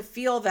to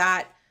feel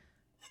that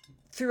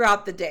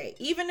throughout the day,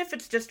 even if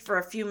it's just for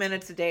a few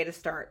minutes a day to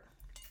start.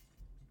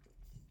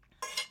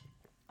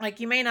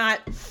 Like, you may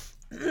not,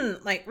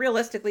 like,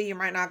 realistically, you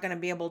might not going to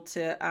be able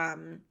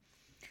to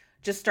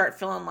just start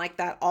feeling like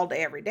that all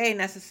day, every day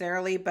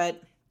necessarily,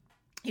 but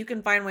you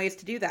can find ways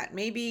to do that.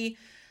 Maybe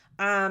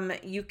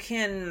you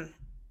can,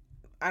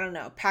 I don't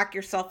know, pack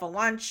yourself a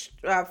lunch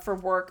for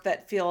work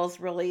that feels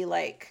really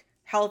like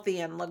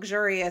healthy and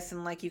luxurious,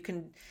 and like you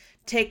can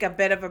take a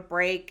bit of a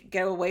break,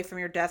 get away from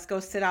your desk, go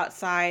sit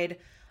outside,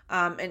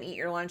 and eat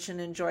your lunch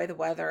and enjoy the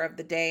weather of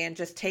the day and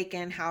just take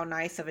in how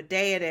nice of a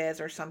day it is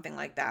or something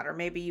like that. Or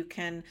maybe you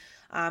can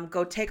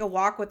go take a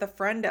walk with a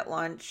friend at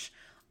lunch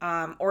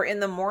or in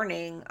the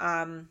morning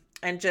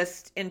and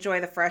just enjoy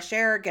the fresh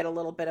air, get a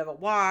little bit of a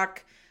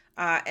walk,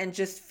 and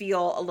just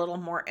feel a little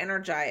more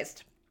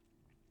energized.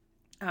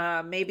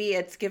 Maybe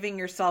it's giving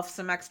yourself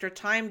some extra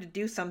time to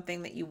do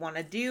something that you want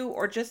to do,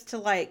 or just to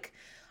like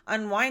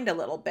unwind a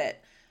little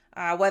bit.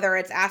 Whether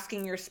it's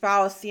asking your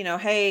spouse,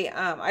 hey,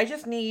 I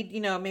just need,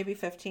 maybe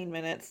 15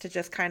 minutes to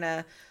just kind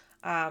of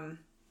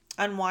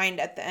unwind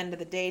at the end of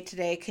the day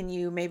today. Can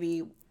you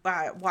maybe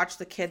watch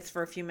the kids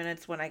for a few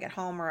minutes when I get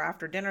home or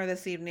after dinner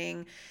this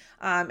evening?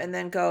 And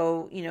then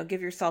go,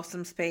 give yourself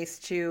some space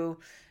to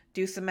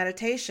do some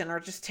meditation or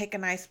just take a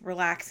nice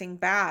relaxing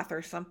bath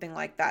or something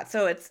like that.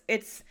 So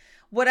it's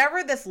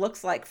whatever this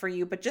looks like for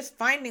you, but just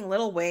finding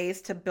little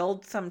ways to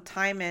build some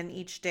time in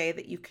each day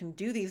that you can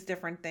do these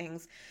different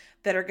things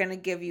that are going to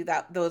give you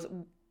those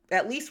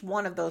at least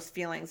one of those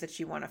feelings that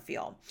you want to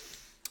feel.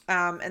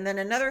 And then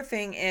another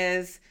thing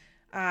is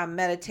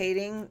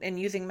meditating and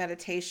using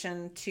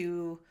meditation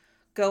to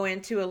go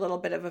into a little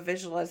bit of a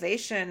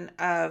visualization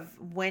of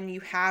when you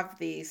have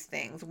these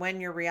things, when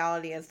your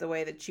reality is the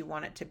way that you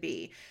want it to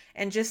be,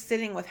 and just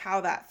sitting with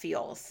how that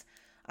feels.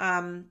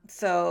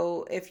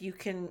 So if you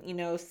can,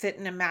 sit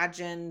and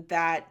imagine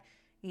that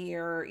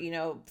you're,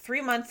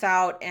 3 months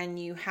out and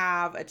you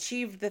have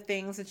achieved the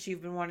things that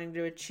you've been wanting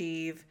to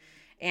achieve,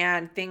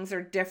 and things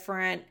are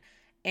different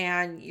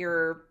and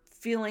you're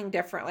feeling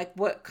different, like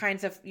what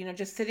kinds of,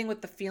 just sitting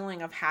with the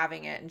feeling of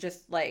having it and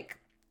just like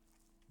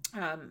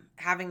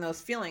having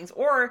those feelings.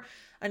 Or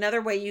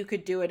another way you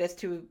could do it is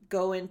to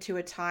go into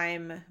a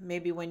time,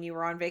 maybe when you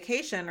were on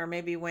vacation, or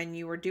maybe when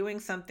you were doing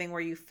something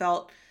where you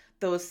felt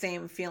those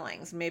same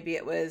feelings. Maybe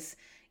it was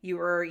you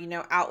were,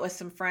 out with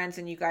some friends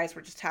and you guys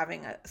were just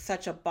having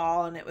such a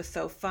ball and it was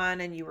so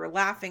fun and you were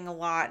laughing a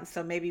lot. And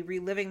so maybe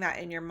reliving that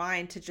in your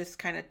mind to just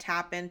kind of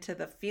tap into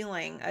the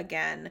feeling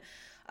again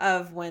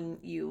of when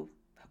you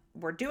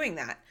were doing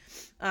that.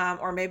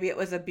 Or maybe it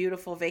was a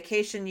beautiful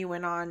vacation you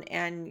went on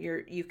and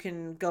you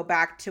can go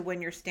back to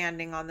when you're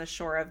standing on the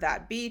shore of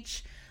that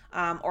beach,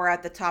 or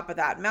at the top of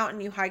that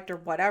mountain you hiked, or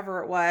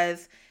whatever it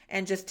was,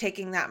 and just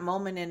taking that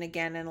moment in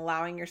again and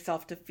allowing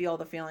yourself to feel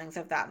the feelings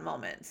of that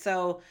moment.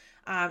 So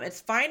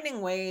it's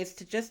finding ways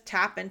to just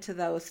tap into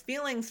those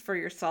feelings for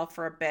yourself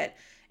for a bit.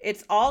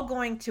 It's all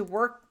going to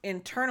work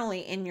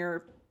internally in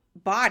your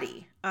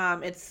body.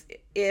 It's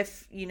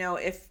if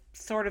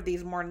sort of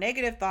these more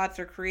negative thoughts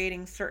are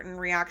creating certain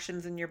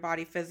reactions in your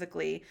body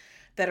physically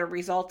that are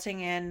resulting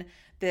in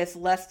this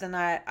less than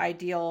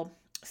ideal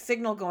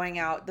signal going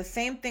out, the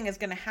same thing is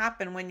going to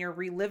happen when you're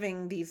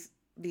reliving these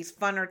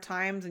funner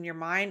times in your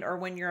mind, or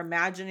when you're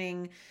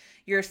imagining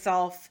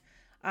yourself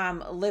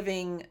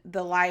living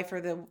the life or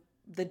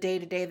the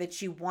day-to-day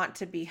that you want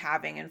to be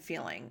having and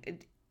feeling.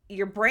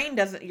 Your brain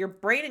and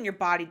your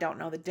body don't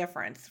know the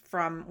difference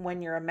from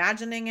when you're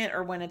imagining it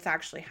or when it's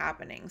actually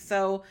happening.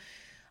 So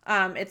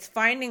it's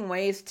finding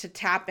ways to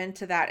tap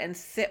into that and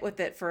sit with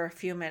it for a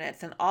few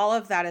minutes. And all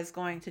of that is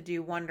going to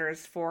do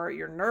wonders for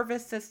your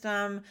nervous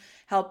system,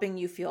 helping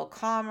you feel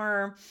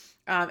calmer,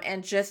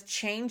 and just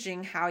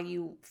changing how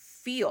you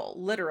feel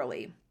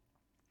literally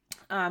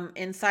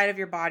inside of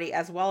your body,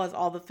 as well as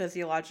all the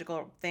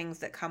physiological things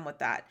that come with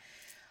that.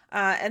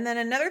 And then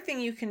another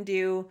thing you can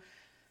do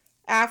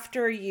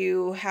after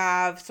you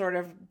have sort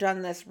of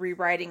done this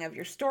rewriting of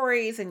your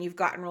stories and you've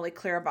gotten really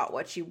clear about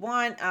what you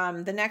want,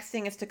 the next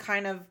thing is to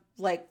kind of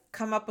like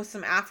come up with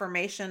some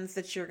affirmations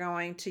that you're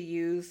going to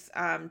use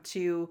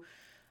to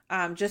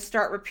just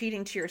start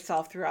repeating to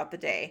yourself throughout the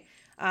day.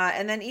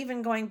 And then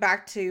even going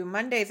back to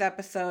Monday's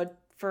episode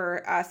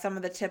for some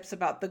of the tips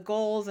about the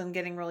goals and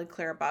getting really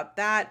clear about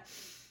that,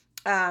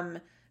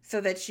 so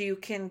that you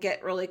can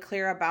get really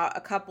clear about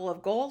a couple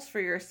of goals for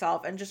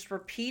yourself and just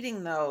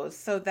repeating those,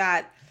 so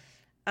that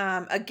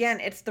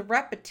again, it's the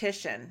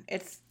repetition.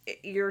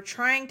 You're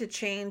trying to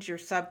change your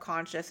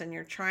subconscious, and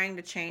you're trying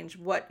to change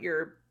what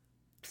your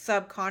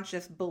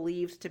subconscious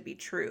believes to be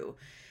true.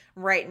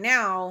 Right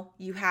now,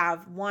 you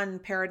have one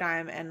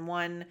paradigm and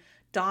one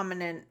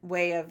dominant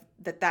way of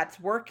that's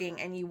working,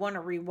 and you want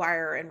to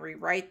rewire and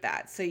rewrite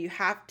that. So you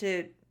have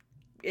to,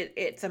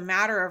 it's a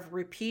matter of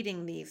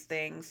repeating these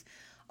things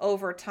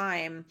over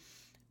time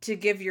to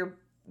give your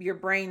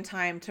brain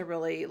time to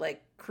really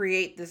like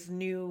create this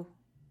new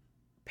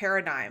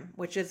paradigm,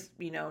 which is,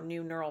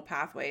 new neural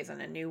pathways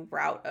and a new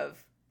route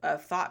of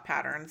thought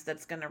patterns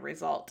that's going to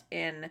result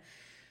in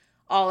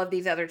all of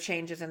these other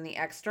changes in the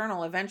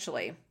external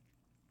eventually,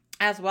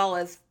 as well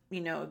as,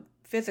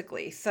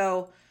 physically.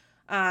 So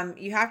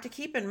you have to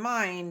keep in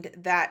mind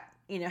that,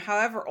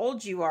 however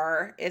old you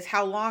are is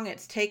how long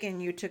it's taken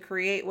you to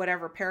create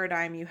whatever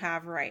paradigm you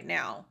have right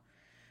now.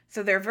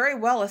 So they're very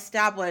well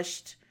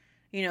established,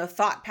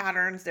 thought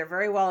patterns. They're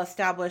very well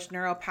established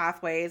neural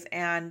pathways,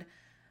 and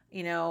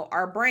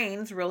our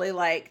brains really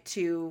like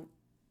to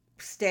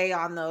stay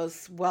on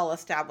those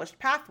well-established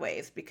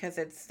pathways because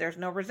there's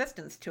no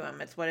resistance to them.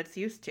 It's what it's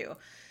used to.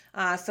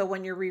 So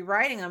when you're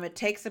rewriting them, it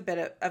takes a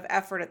bit of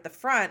effort at the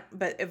front,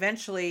 but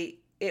eventually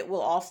it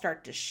will all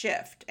start to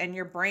shift and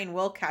your brain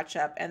will catch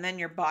up and then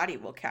your body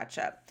will catch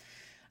up.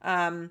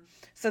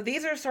 So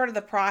these are sort of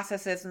the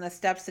processes and the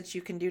steps that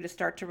you can do to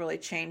start to really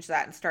change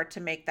that and start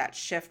to make that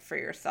shift for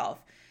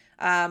yourself.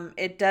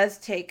 It does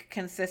take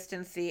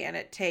consistency, and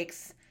it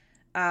takes,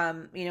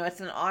 it's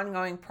an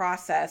ongoing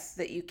process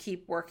that you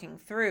keep working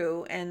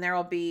through, and there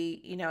will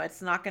be,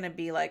 it's not going to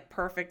be like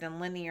perfect and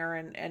linear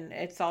and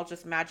it's all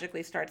just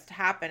magically starts to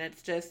happen.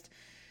 It's just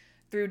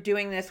through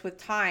doing this with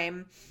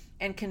time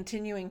and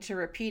continuing to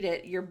repeat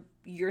it,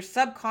 your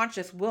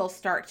subconscious will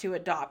start to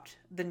adopt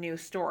the new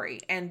story,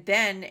 and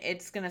then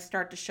it's going to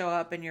start to show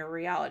up in your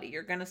reality.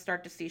 You're going to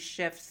start to see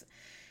shifts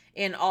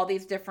in all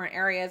these different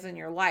areas in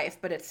your life,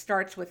 but it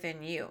starts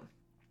within you.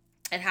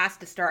 It has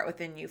to start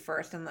within you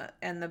first, and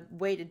the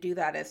way to do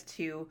that is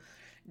to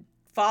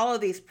follow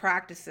these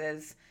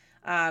practices,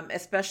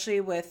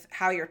 especially with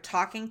how you're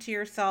talking to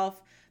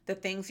yourself, the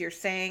things you're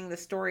saying, the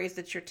stories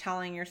that you're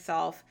telling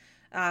yourself.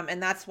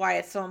 And that's why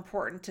it's so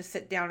important to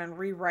sit down and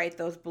rewrite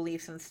those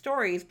beliefs and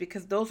stories,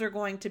 because those are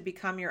going to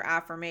become your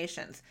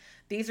affirmations.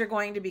 These are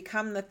going to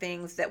become the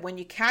things that when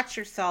you catch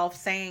yourself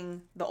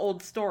saying the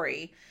old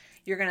story,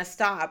 you're going to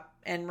stop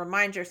and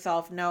remind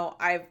yourself, no,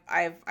 I've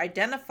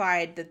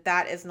identified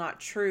that is not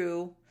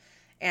true,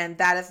 and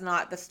that is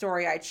not the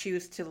story I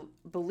choose to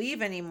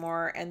believe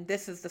anymore, and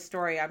this is the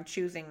story I'm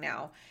choosing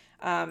now.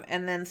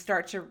 And then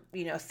start to,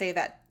 say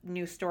that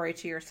new story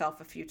to yourself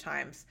a few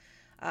times.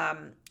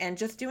 And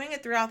just doing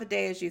it throughout the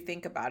day as you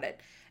think about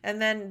it.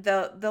 And then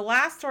the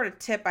last sort of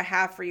tip I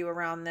have for you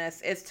around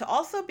this is to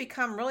also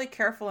become really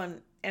careful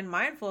and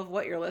mindful of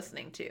what you're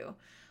listening to,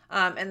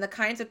 and the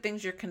kinds of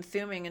things you're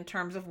consuming in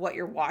terms of what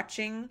you're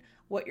watching,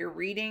 what you're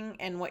reading,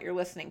 and what you're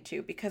listening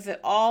to, because it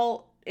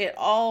all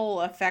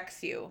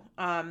affects you.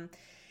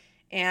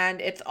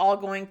 And it's all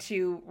going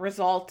to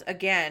result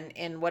again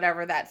in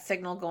whatever that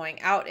signal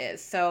going out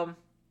is. So,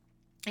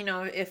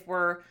 if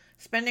we're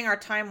spending our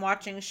time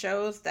watching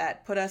shows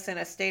that put us in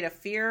a state of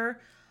fear,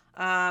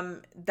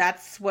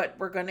 that's what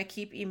we're going to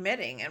keep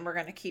emitting, and we're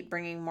going to keep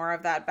bringing more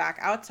of that back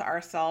out to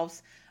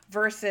ourselves,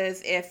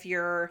 versus if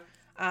you're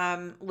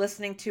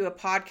listening to a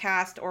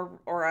podcast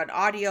or an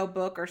audio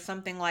book or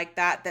something like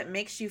that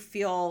makes you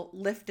feel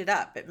lifted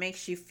up. It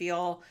makes you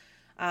feel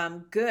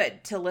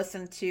good to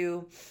listen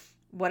to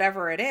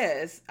whatever it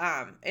is.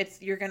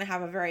 You're going to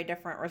have a very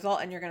different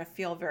result, and you're going to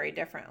feel very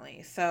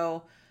differently.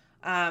 So,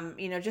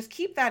 just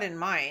keep that in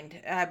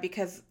mind,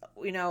 because,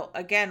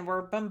 again,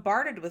 we're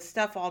bombarded with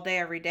stuff all day,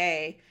 every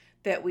day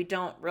that we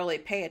don't really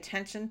pay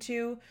attention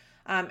to.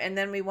 And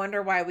then we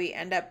wonder why we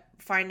end up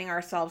finding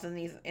ourselves in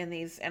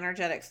these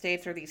energetic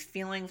states or these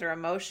feelings or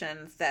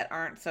emotions that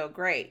aren't so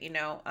great,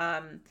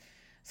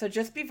 So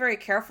just be very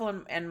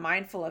careful and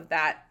mindful of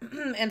that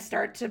and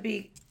start to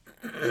be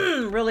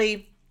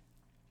really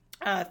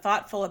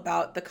thoughtful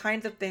about the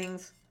kinds of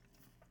things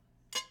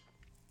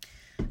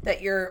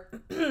that you're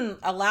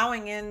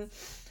allowing in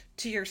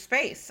to your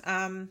space.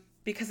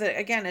 Because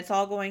again, it's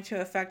all going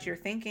to affect your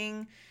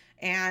thinking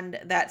and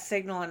that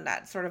signal and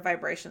that sort of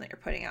vibration that you're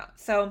putting out.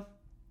 So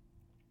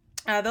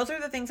those are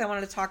the things I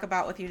wanted to talk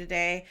about with you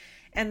today.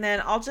 And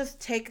then I'll just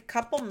take a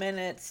couple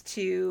minutes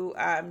to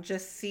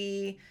just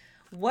see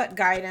what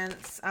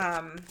guidance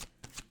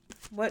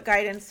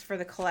for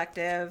the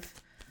collective,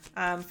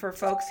 for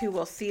folks who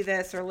will see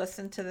this or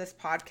listen to this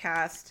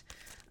podcast.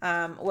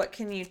 What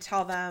can you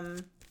tell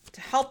them to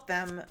help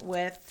them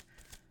with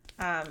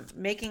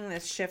making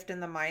this shift in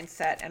the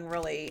mindset and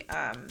really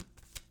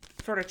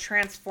sort of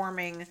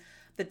transforming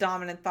the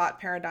dominant thought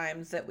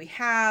paradigms that we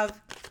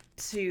have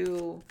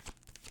to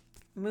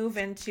move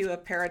into a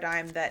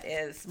paradigm that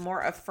is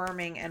more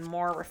affirming and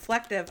more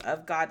reflective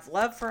of God's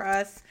love for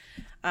us,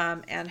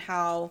 and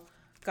how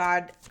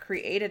God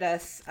created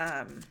us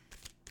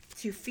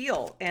to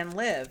feel and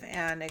live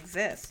and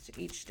exist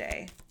each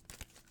day.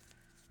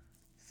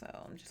 So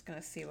I'm just going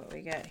to see what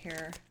we get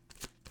here.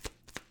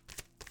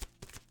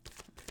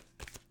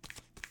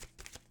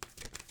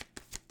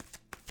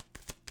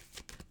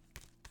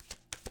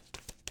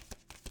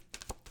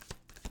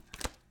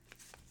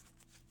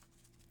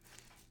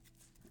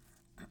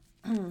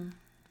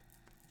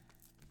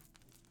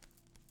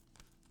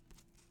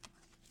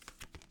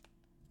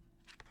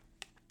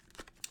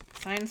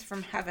 Signs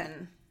from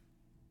heaven.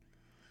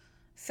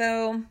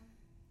 So,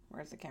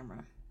 where's the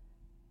camera?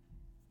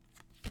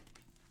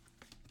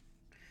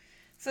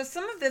 So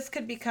some of this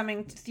could be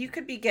you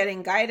could be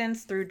getting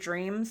guidance through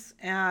dreams.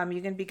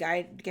 You can be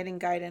getting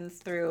guidance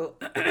through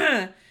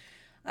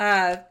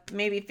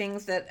maybe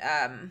things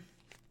that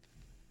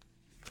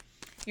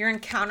you're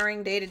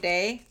encountering day to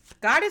day.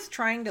 God is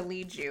trying to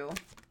lead you.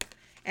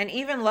 And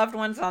even loved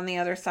ones on the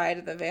other side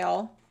of the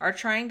veil are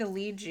trying to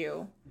lead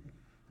you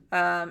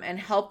and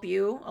help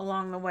you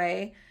along the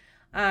way.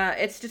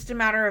 It's just a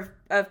matter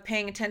of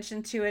paying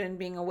attention to it and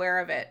being aware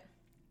of it.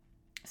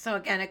 So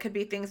again, it could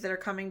be things that are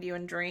coming to you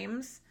in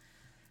dreams,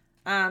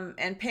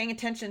 and paying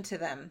attention to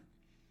them.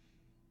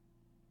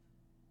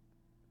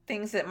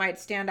 things that might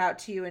stand out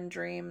to you in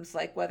dreams,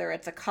 like whether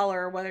it's a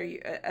color, whether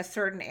you, a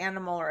certain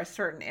animal or a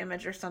certain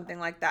image or something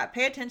like that.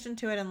 Pay attention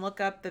to it and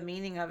look up the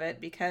meaning of it,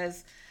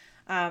 because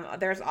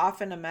there's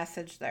often a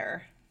message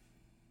there.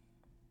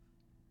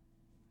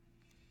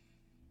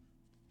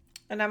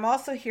 And I'm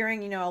also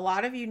hearing, a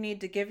lot of you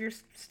need to give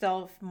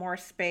yourself more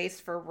space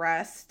for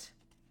rest.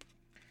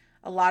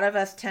 A lot of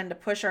us tend to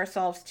push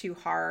ourselves too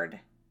hard.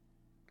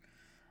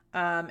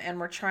 And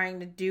we're trying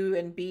to do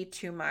and be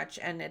too much.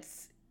 And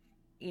it's,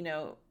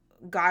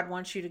 God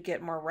wants you to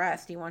get more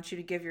rest. He wants you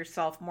to give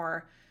yourself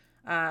more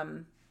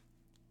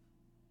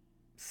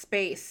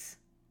space,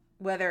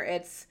 whether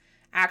it's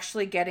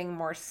actually getting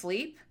more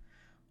sleep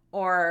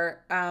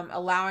or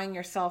allowing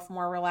yourself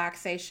more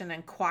relaxation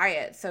and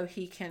quiet so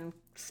he can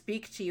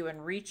speak to you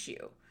and reach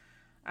you.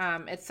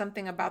 It's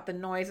something about the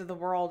noise of the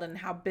world and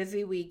how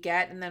busy we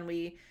get, and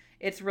then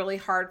it's really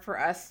hard for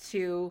us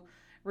to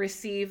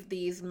receive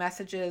these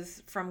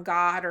messages from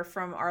God or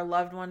from our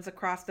loved ones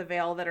across the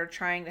veil that are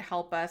trying to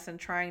help us and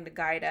trying to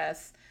guide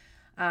us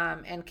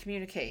and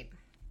communicate.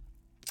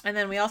 And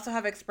then we also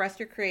have express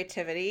your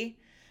creativity.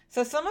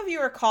 So some of you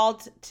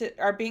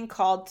are being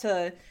called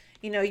to,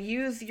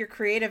 use your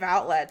creative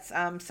outlets.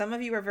 Some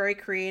of you are very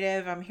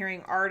creative. I'm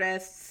hearing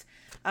artists,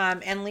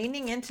 and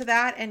leaning into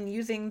that and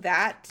using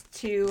that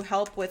to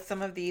help with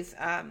some of these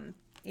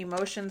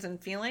emotions and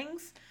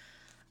feelings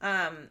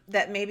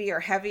that maybe are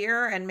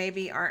heavier and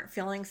maybe aren't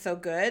feeling so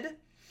good.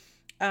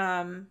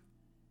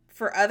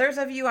 For others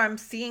of you, I'm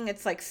seeing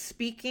it's like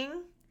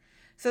speaking.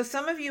 So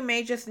some of you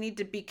may just need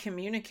to be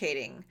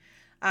communicating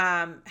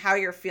how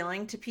you're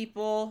feeling to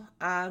people,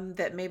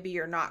 that maybe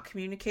you're not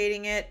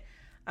communicating it,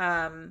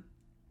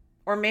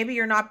 or maybe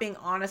you're not being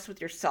honest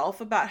with yourself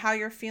about how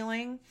you're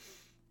feeling.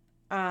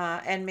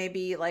 And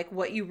maybe like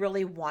what you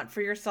really want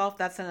for yourself.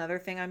 That's another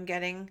thing I'm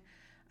getting,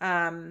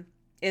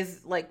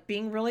 is like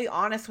being really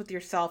honest with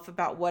yourself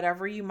about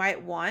whatever you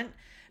might want,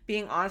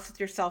 being honest with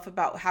yourself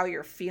about how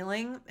you're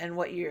feeling and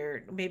what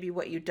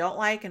you don't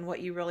like and what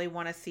you really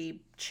want to see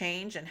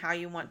change and how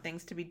you want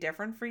things to be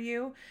different for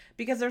you,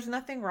 because there's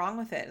nothing wrong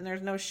with it and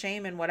there's no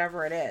shame in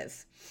whatever it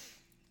is.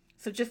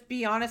 So just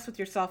be honest with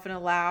yourself and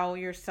allow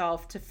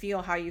yourself to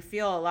feel how you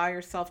feel, allow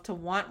yourself to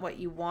want what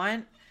you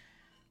want.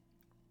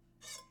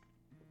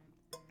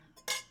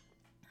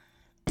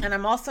 And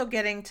I'm also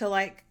getting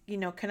to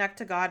connect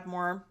to God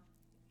more.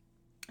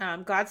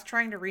 God's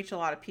trying to reach a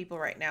lot of people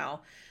right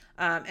now.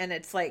 And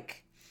it's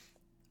like,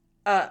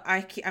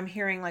 I'm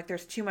hearing like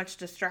there's too much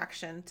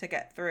distraction to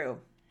get through.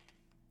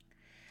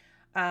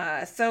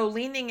 So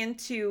leaning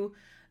into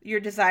your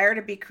desire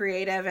to be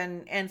creative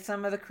and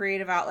some of the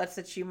creative outlets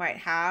that you might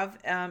have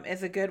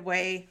is a good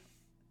way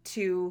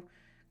to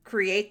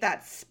create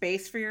that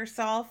space for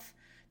yourself,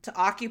 to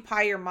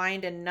occupy your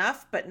mind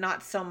enough, but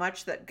not so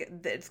much that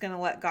it's going to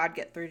let God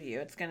get through to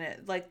you. It's going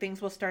to,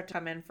 things will start to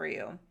come in for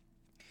you.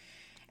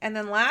 And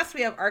then last,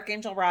 we have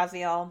Archangel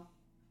Raziel.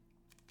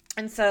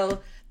 And so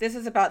this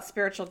is about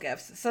spiritual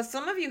gifts. So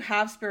some of you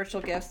have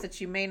spiritual gifts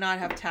that you may not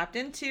have tapped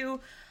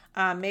into.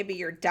 Maybe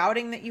you're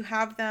doubting that you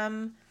have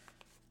them.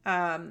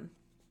 And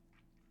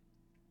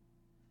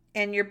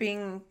you're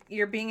being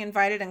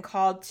invited and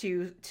called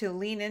to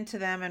lean into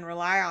them and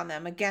rely on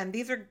them. Again,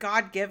 these are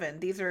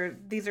God-given. These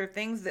are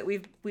things that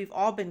we've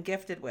all been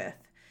gifted with,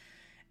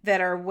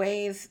 that are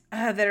ways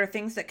that are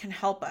things that can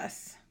help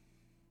us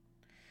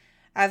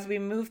as we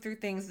move through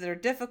things that are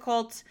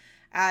difficult,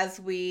 as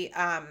we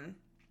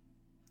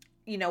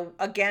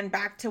again,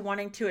 back to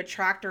wanting to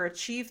attract or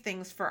achieve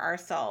things for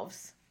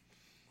ourselves.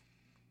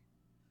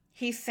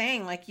 He's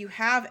saying, you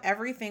have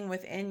everything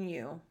within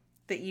you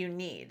that you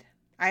need.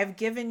 I have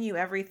given you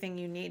everything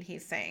you need,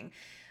 he's saying.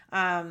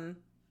 But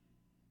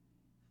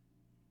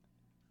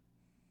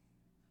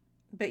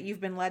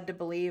you've been led to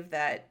believe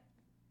that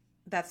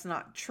that's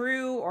not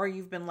true, or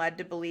you've been led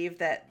to believe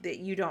that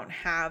you don't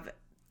have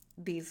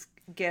these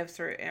gifts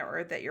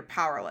or that you're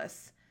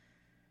powerless.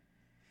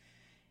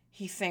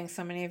 He's saying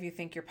so many of you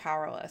think you're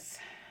powerless.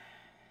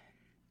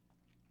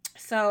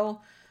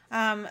 So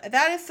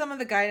that is some of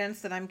the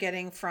guidance that I'm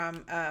getting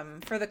from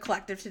for the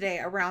collective today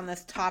around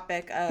this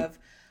topic of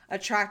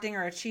attracting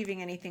or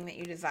achieving anything that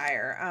you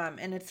desire.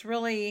 And it's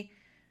really,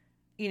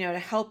 to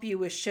help you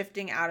with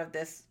shifting out of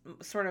this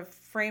sort of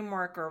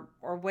framework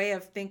or way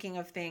of thinking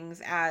of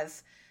things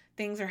as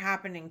things are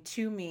happening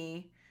to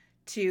me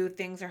to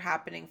things are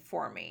happening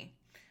for me.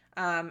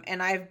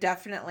 And I've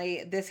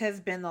definitely, this has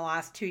been the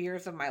last 2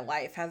 years of my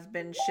life, has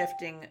been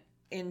shifting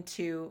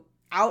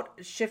out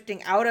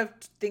of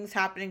things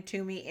happening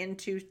to me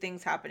into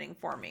things happening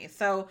for me.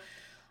 So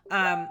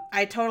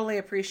I totally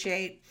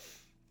appreciate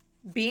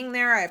being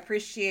there. I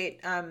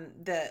appreciate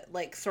the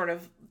sort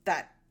of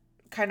that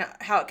kind of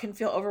how it can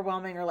feel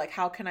overwhelming, or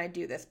how can I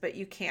do this? But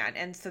you can.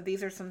 And so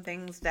these are some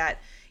things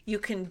that you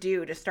can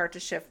do to start to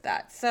shift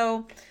that.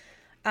 So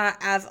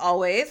as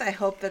always, I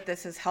hope that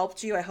this has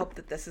helped you. I hope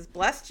that this has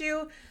blessed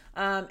you,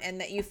 and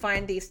that you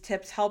find these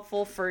tips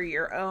helpful for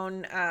your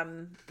own,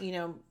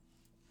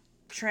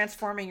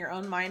 transforming your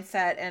own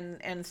mindset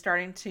and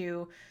starting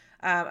to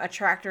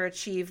attract or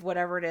achieve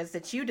whatever it is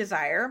that you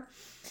desire.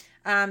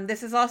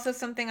 This is also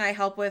something I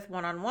help with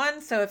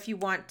one-on-one. So if you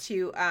want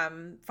to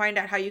find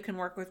out how you can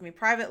work with me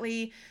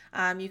privately,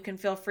 you can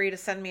feel free to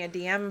send me a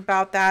DM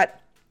about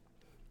that.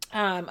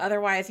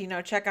 Otherwise,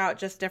 check out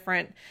just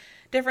different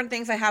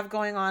things I have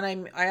going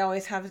on. I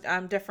always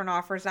have different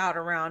offers out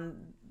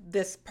around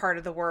this part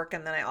of the work.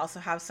 And then I also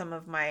have some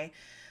of my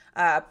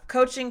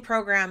coaching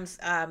programs.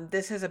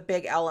 This is a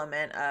big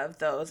element of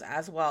those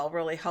as well,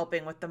 really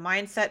helping with the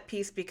mindset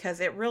piece, because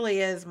it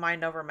really is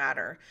mind over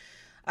matter.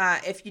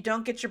 If you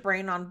don't get your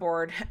brain on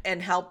board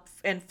and help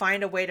and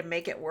find a way to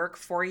make it work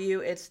for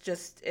you,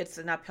 it's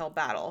an uphill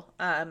battle.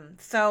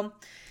 So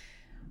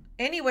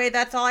anyway,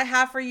 that's all I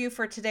have for you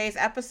for today's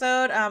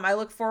episode. I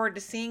look forward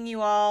to seeing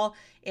you all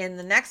in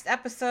the next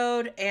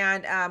episode.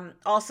 And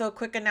also a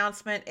quick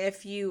announcement,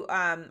 if you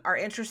are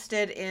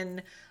interested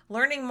in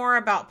learning more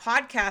about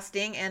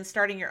podcasting and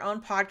starting your own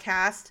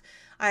podcast,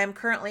 I am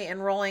currently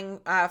enrolling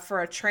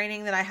for a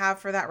training that I have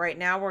for that right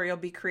now, where you'll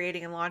be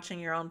creating and launching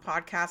your own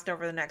podcast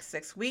over the next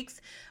 6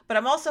 weeks. But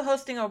I'm also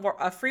hosting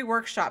a free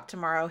workshop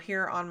tomorrow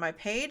here on my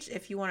page,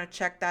 if you want to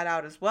check that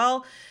out as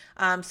well.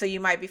 So you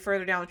might be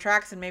further down the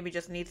tracks and maybe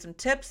just need some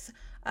tips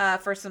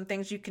for some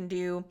things you can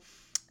do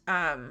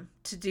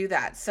to do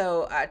that.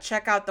 So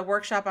check out the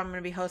workshop. I'm going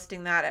to be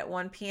hosting that at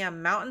 1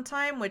 p.m. Mountain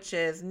Time, which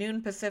is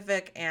noon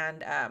Pacific,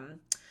 and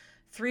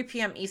 3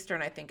 p.m.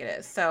 Eastern, I think it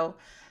is. So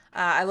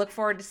I look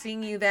forward to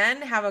seeing you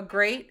then. Have a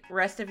great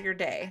rest of your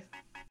day.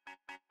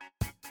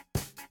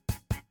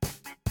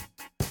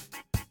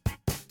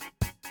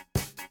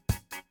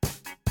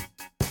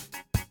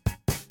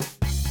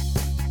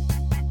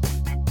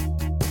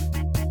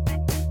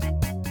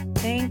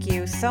 Thank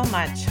you so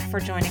much for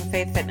joining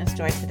Faith Fitness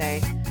Joy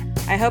today.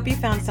 I hope you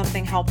found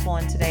something helpful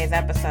in today's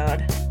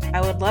episode. I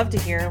would love to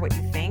hear what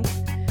you think.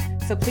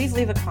 So please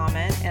leave a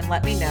comment and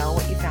let me know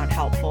what you found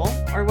helpful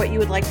or what you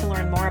would like to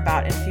learn more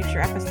about in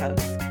future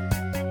episodes.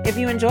 If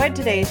you enjoyed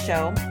today's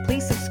show,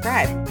 please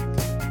subscribe.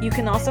 You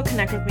can also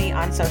connect with me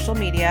on social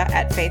media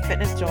at Faith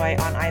Fitness Joy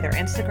on either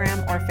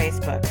Instagram or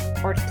Facebook.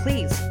 Or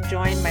please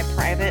join my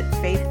private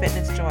Faith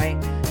Fitness Joy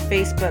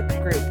Facebook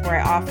group,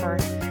 where I offer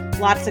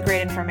lots of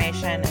great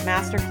information,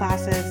 master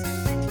classes,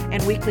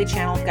 and weekly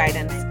channeled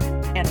guidance,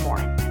 and more.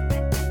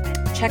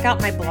 Check out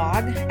my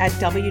blog at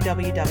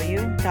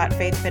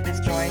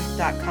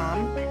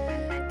www.faithfitnessjoy.com.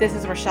 This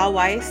is Rochelle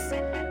Weiss,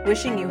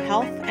 wishing you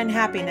health and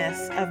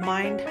happiness of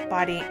mind,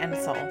 body, and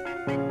soul.